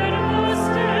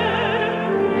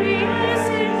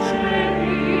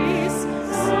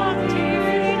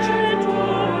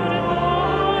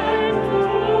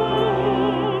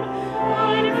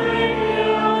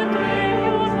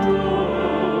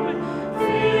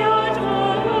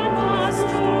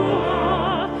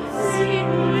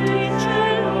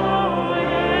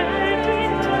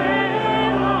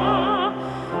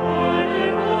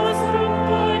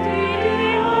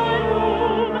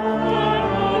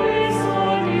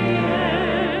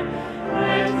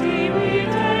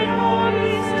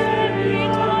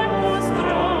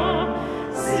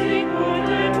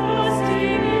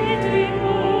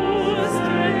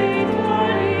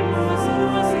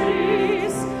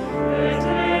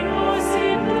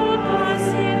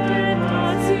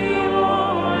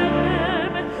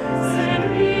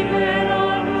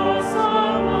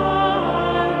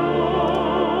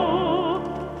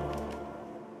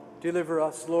 deliver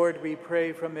us, Lord, we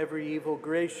pray, from every evil.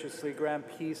 Graciously grant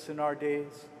peace in our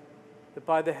days, that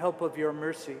by the help of your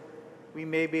mercy we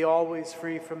may be always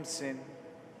free from sin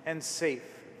and safe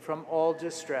from all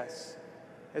distress,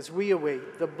 as we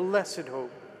await the blessed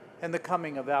hope and the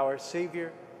coming of our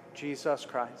Savior, Jesus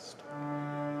Christ.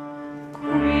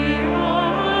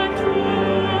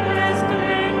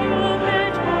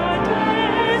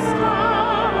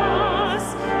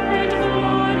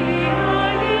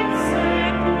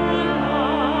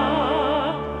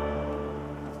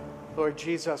 Lord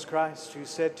Jesus Christ, who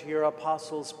said to your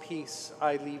apostles, "Peace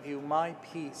I leave you, my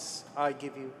peace I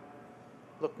give you,"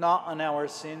 look not on our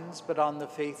sins, but on the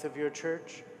faith of your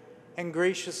church, and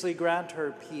graciously grant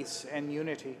her peace and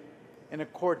unity, in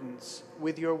accordance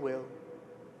with your will,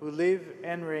 who live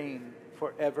and reign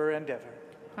forever and ever.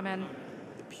 Amen.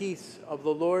 The peace of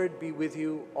the Lord be with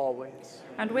you always.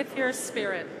 And with your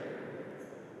spirit.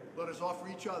 Let us offer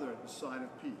each other the sign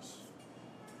of peace.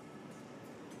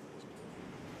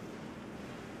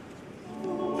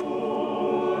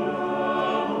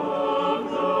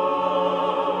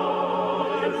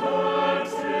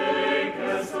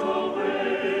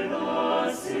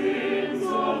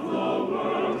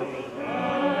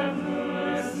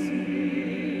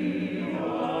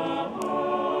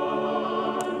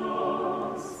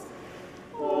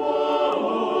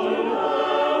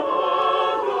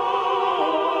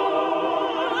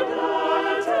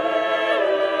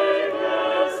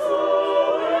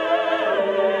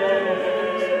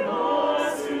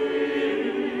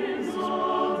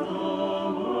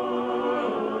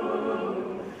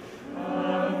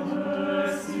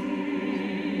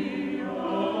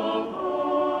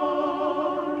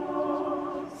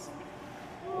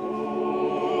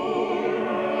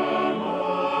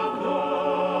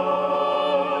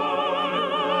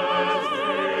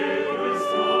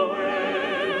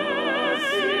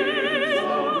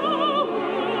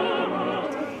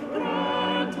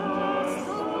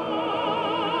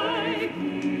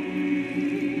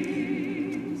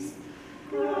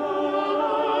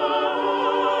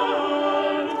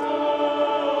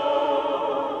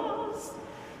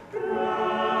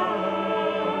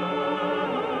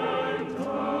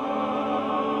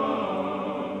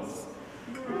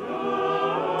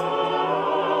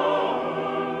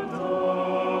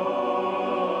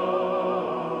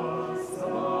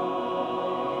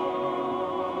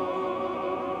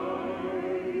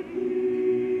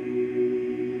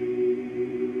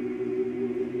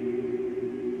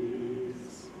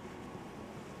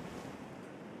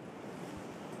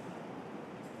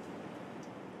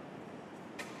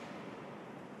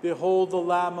 Behold the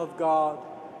Lamb of God.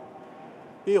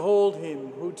 Behold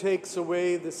him who takes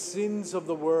away the sins of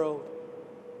the world.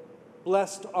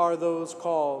 Blessed are those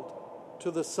called to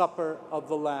the supper of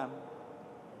the Lamb.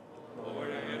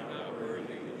 Lord, I am not worthy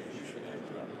that you should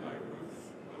enter under my roof,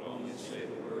 but only say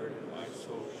the word, and my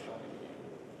soul shall be healed.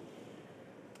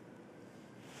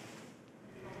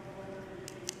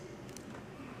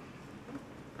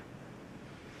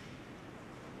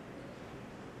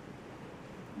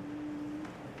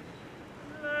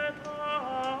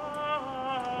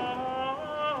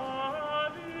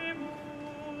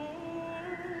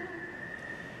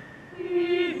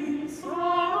 In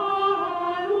sorrow,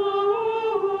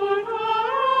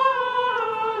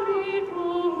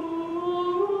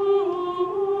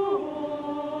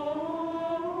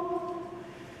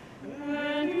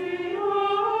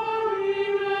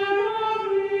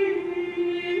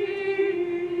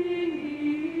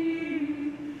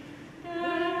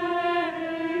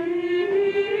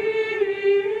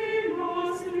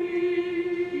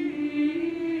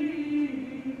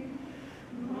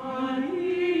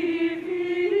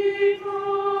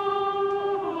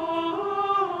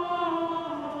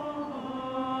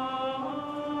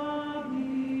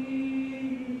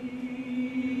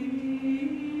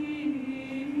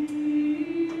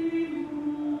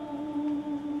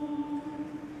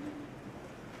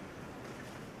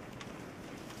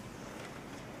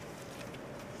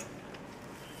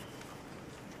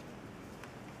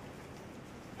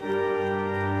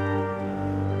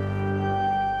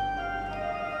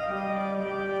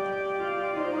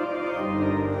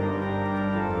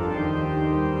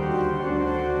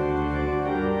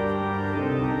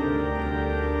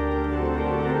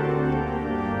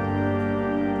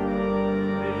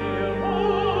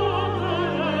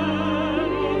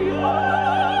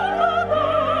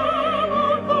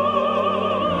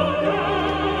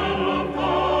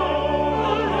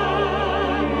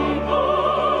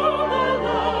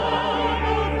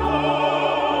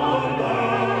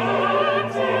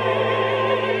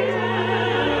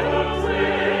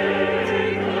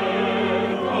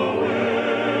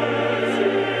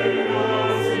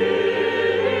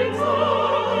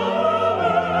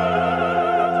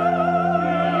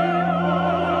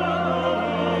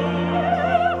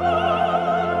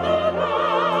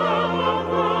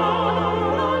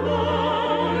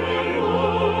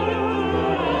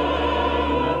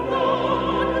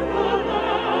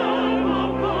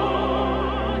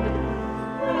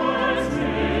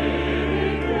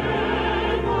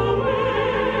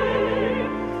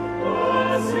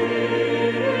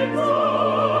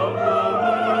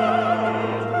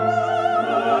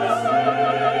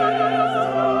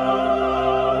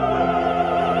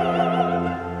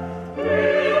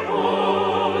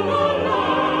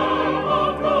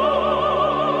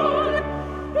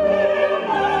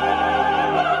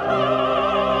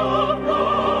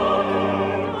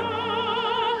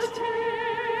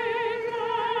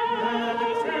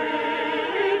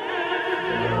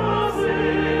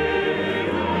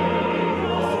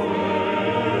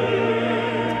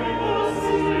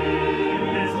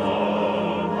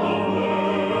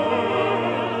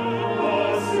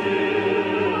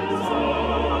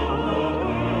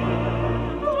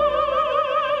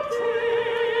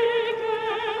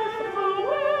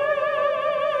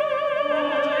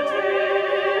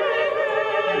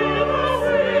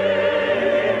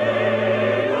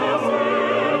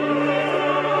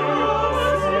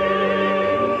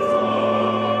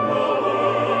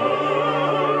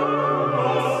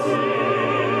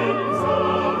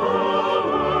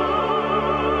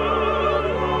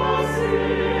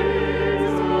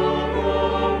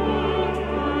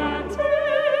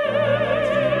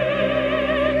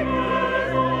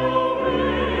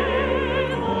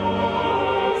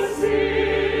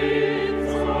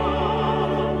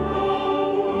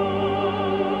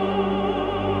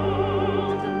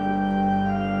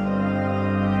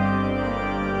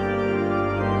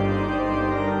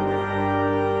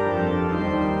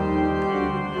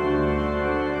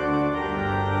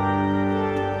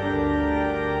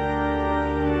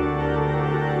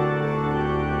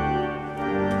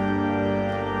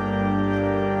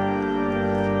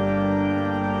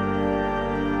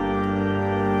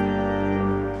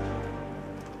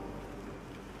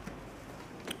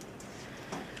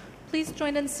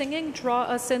 join in singing Draw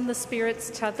Us in the Spirit's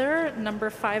Tether,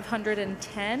 number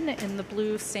 510 in the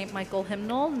blue St. Michael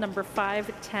hymnal, number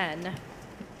 510.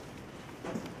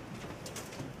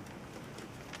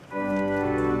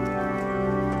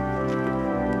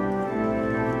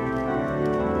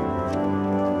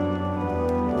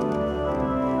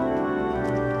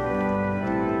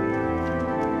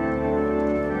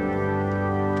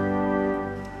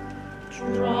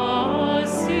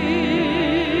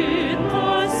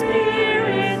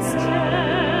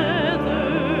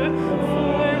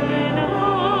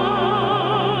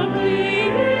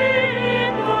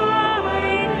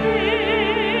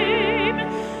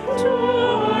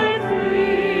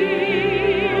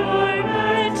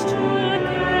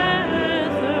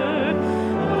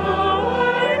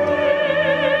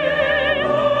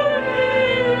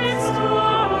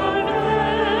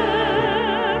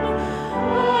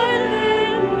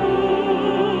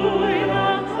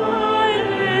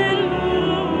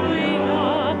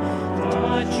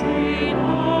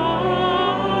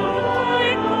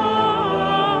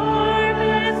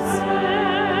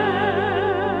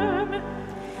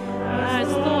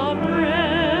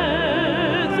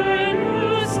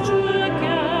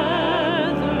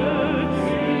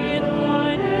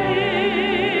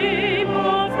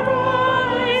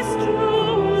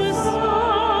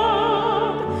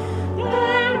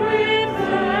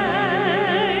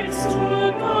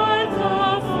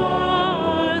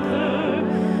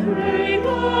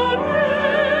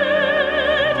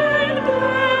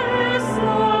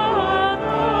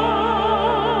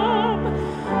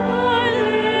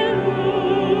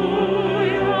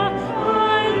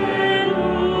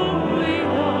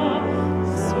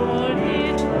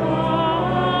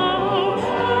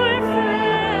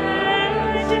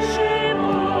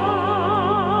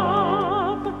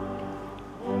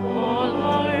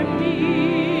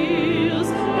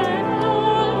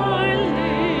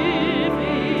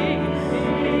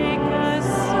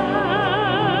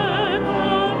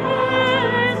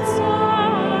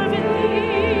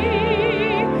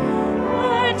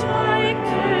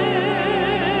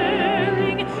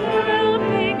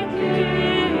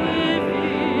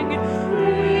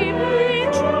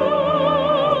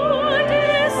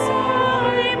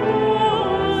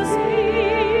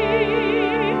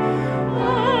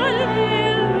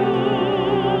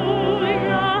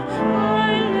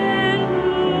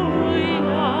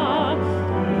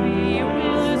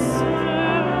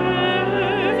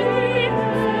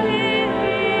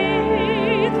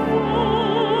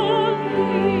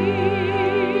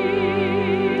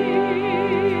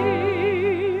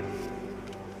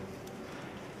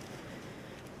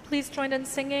 Please join in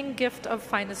singing Gift of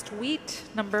Finest Wheat,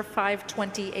 number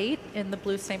 528 in the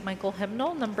blue St. Michael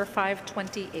hymnal, number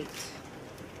 528.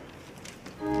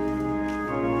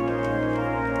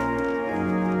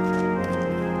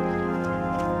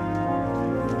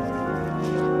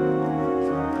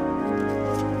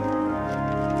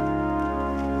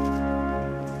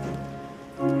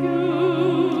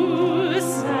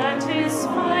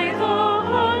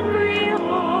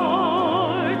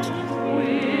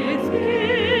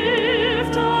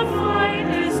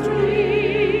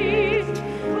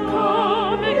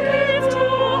 Come and give to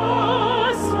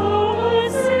us, O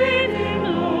saving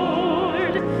Lord.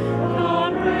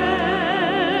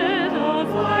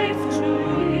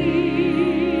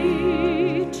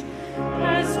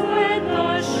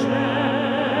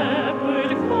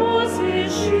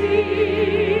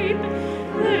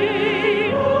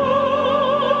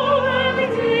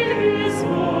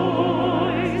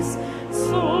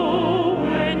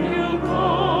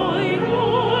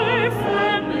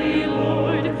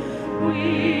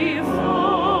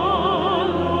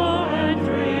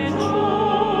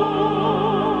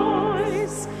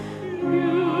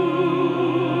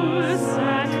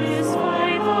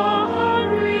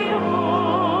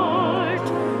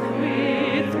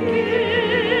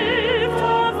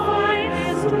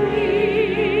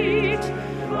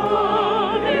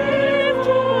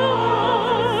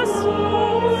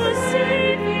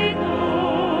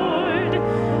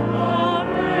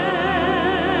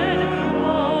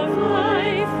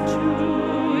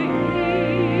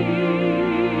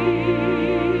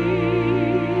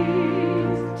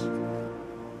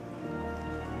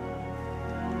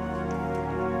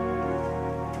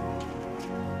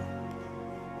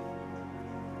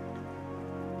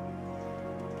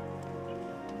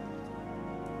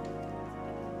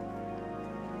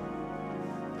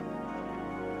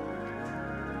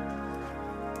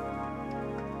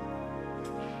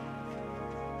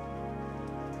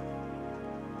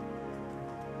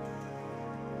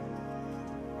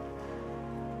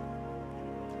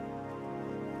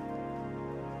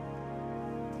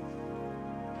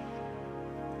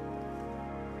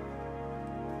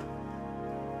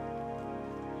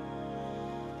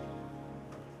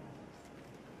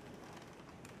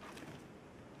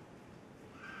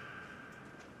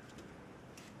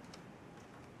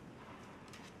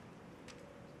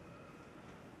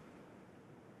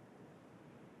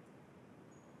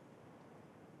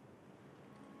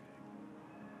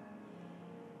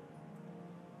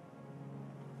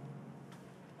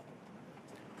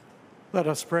 Let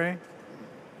us pray.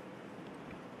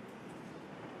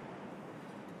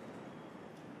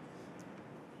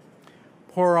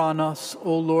 Pour on us,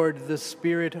 O Lord, the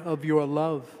spirit of your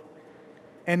love,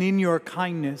 and in your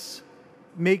kindness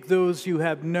make those you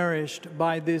have nourished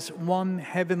by this one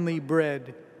heavenly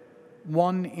bread,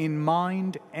 one in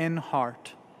mind and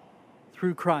heart,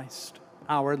 through Christ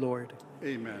our Lord.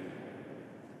 Amen.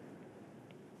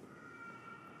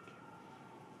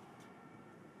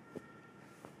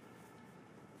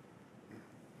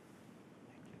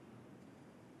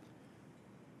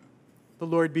 The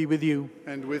Lord be with you.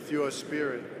 And with your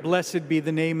spirit. Blessed be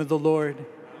the name of the Lord.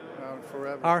 Now and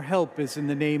forever. Our help is in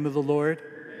the name of the Lord.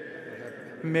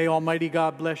 May Almighty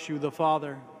God bless you, the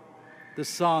Father, the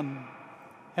Son,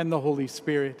 and the Holy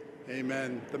Spirit.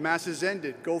 Amen. The Mass is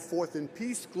ended. Go forth in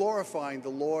peace, glorifying the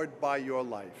Lord by your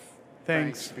life.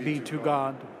 Thanks be to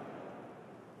God.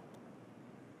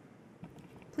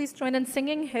 Please join in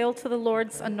singing Hail to the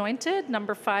Lord's Anointed,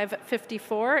 number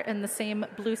 554, in the same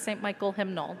Blue St. Michael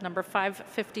hymnal, number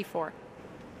 554.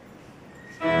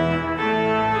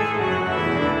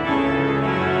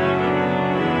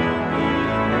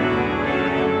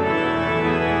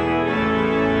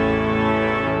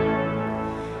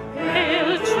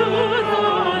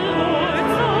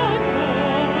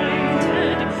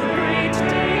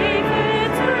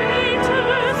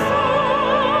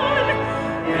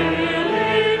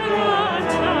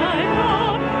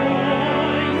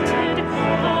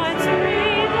 Let's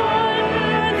breathe on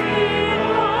and in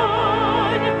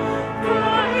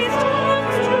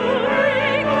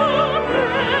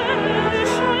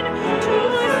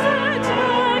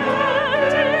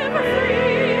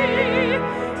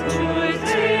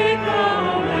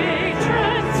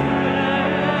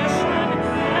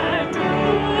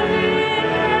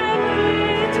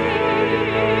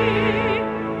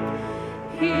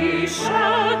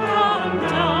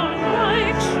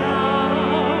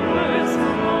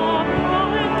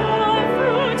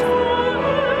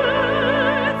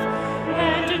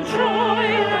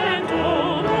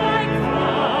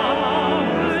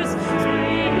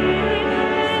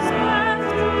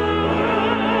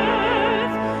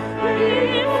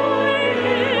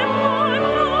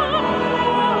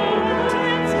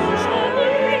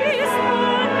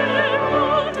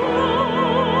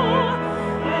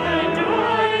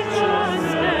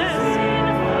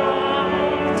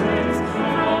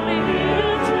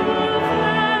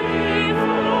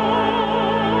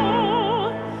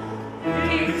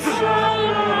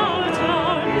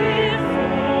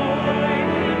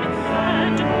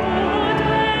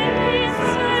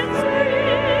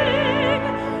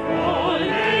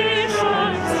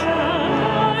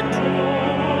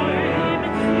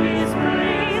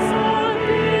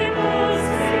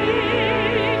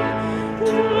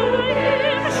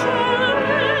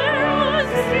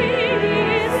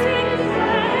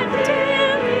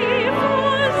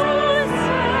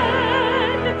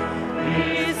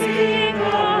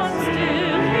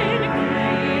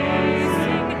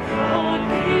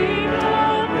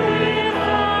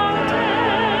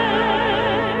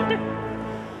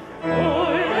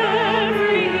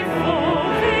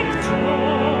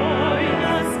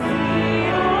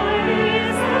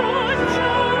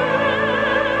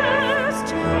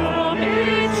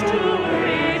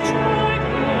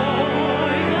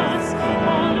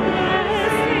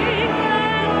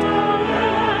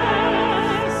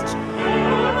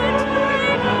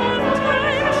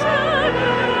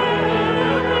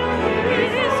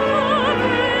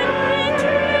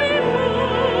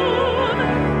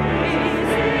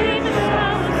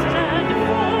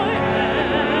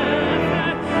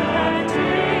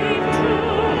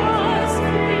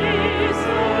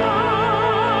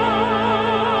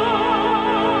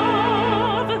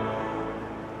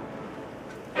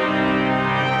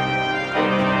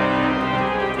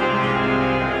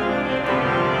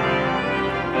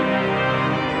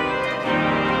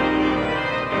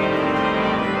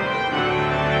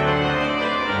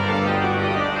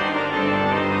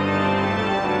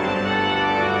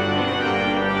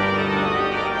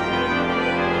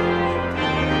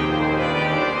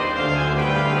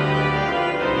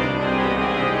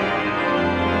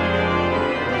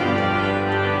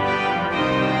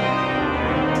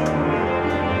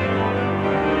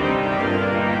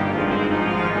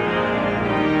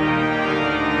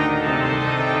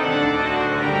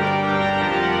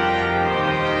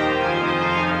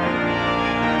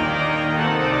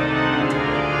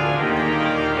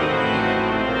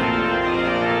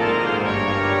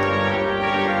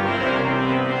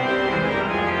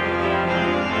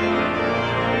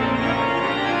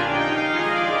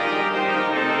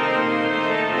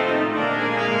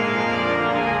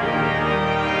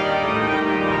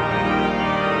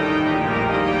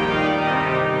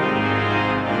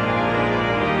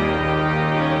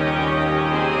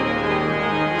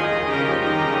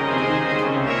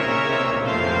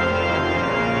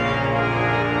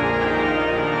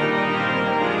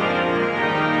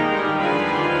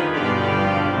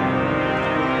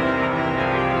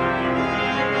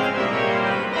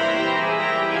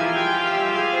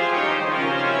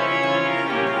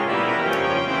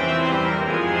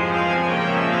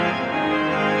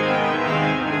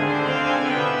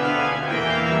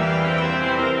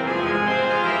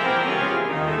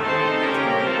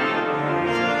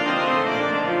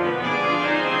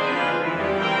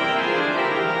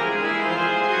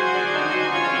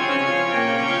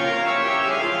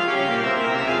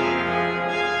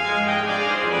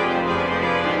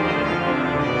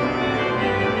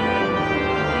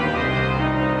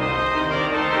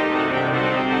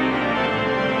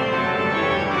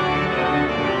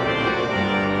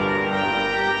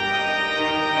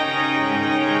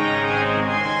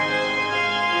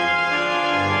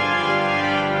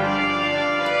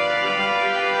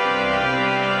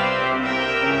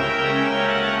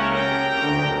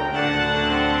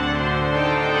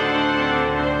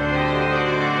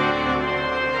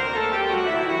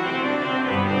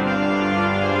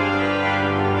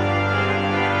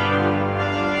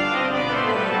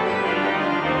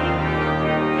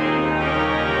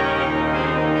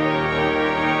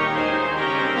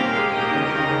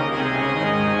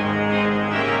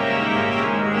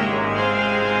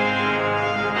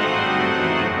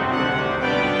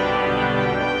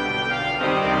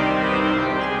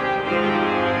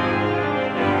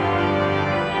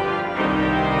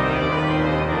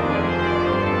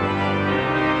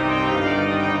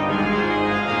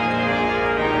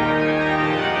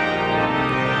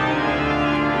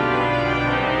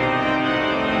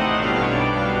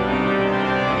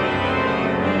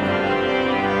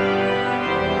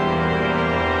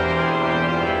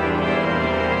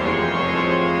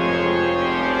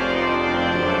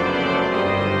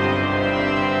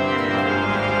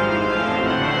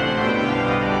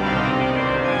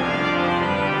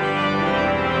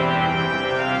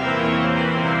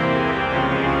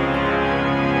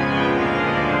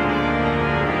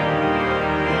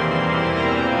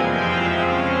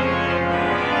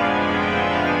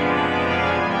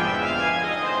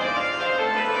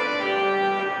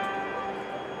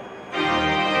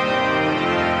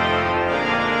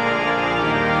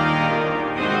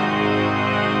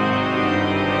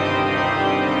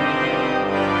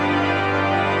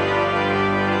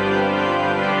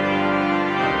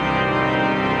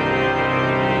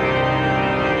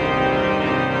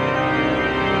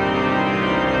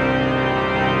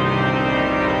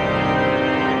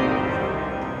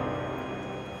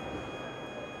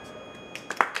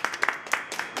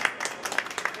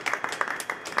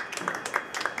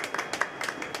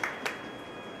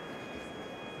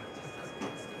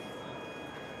Christ.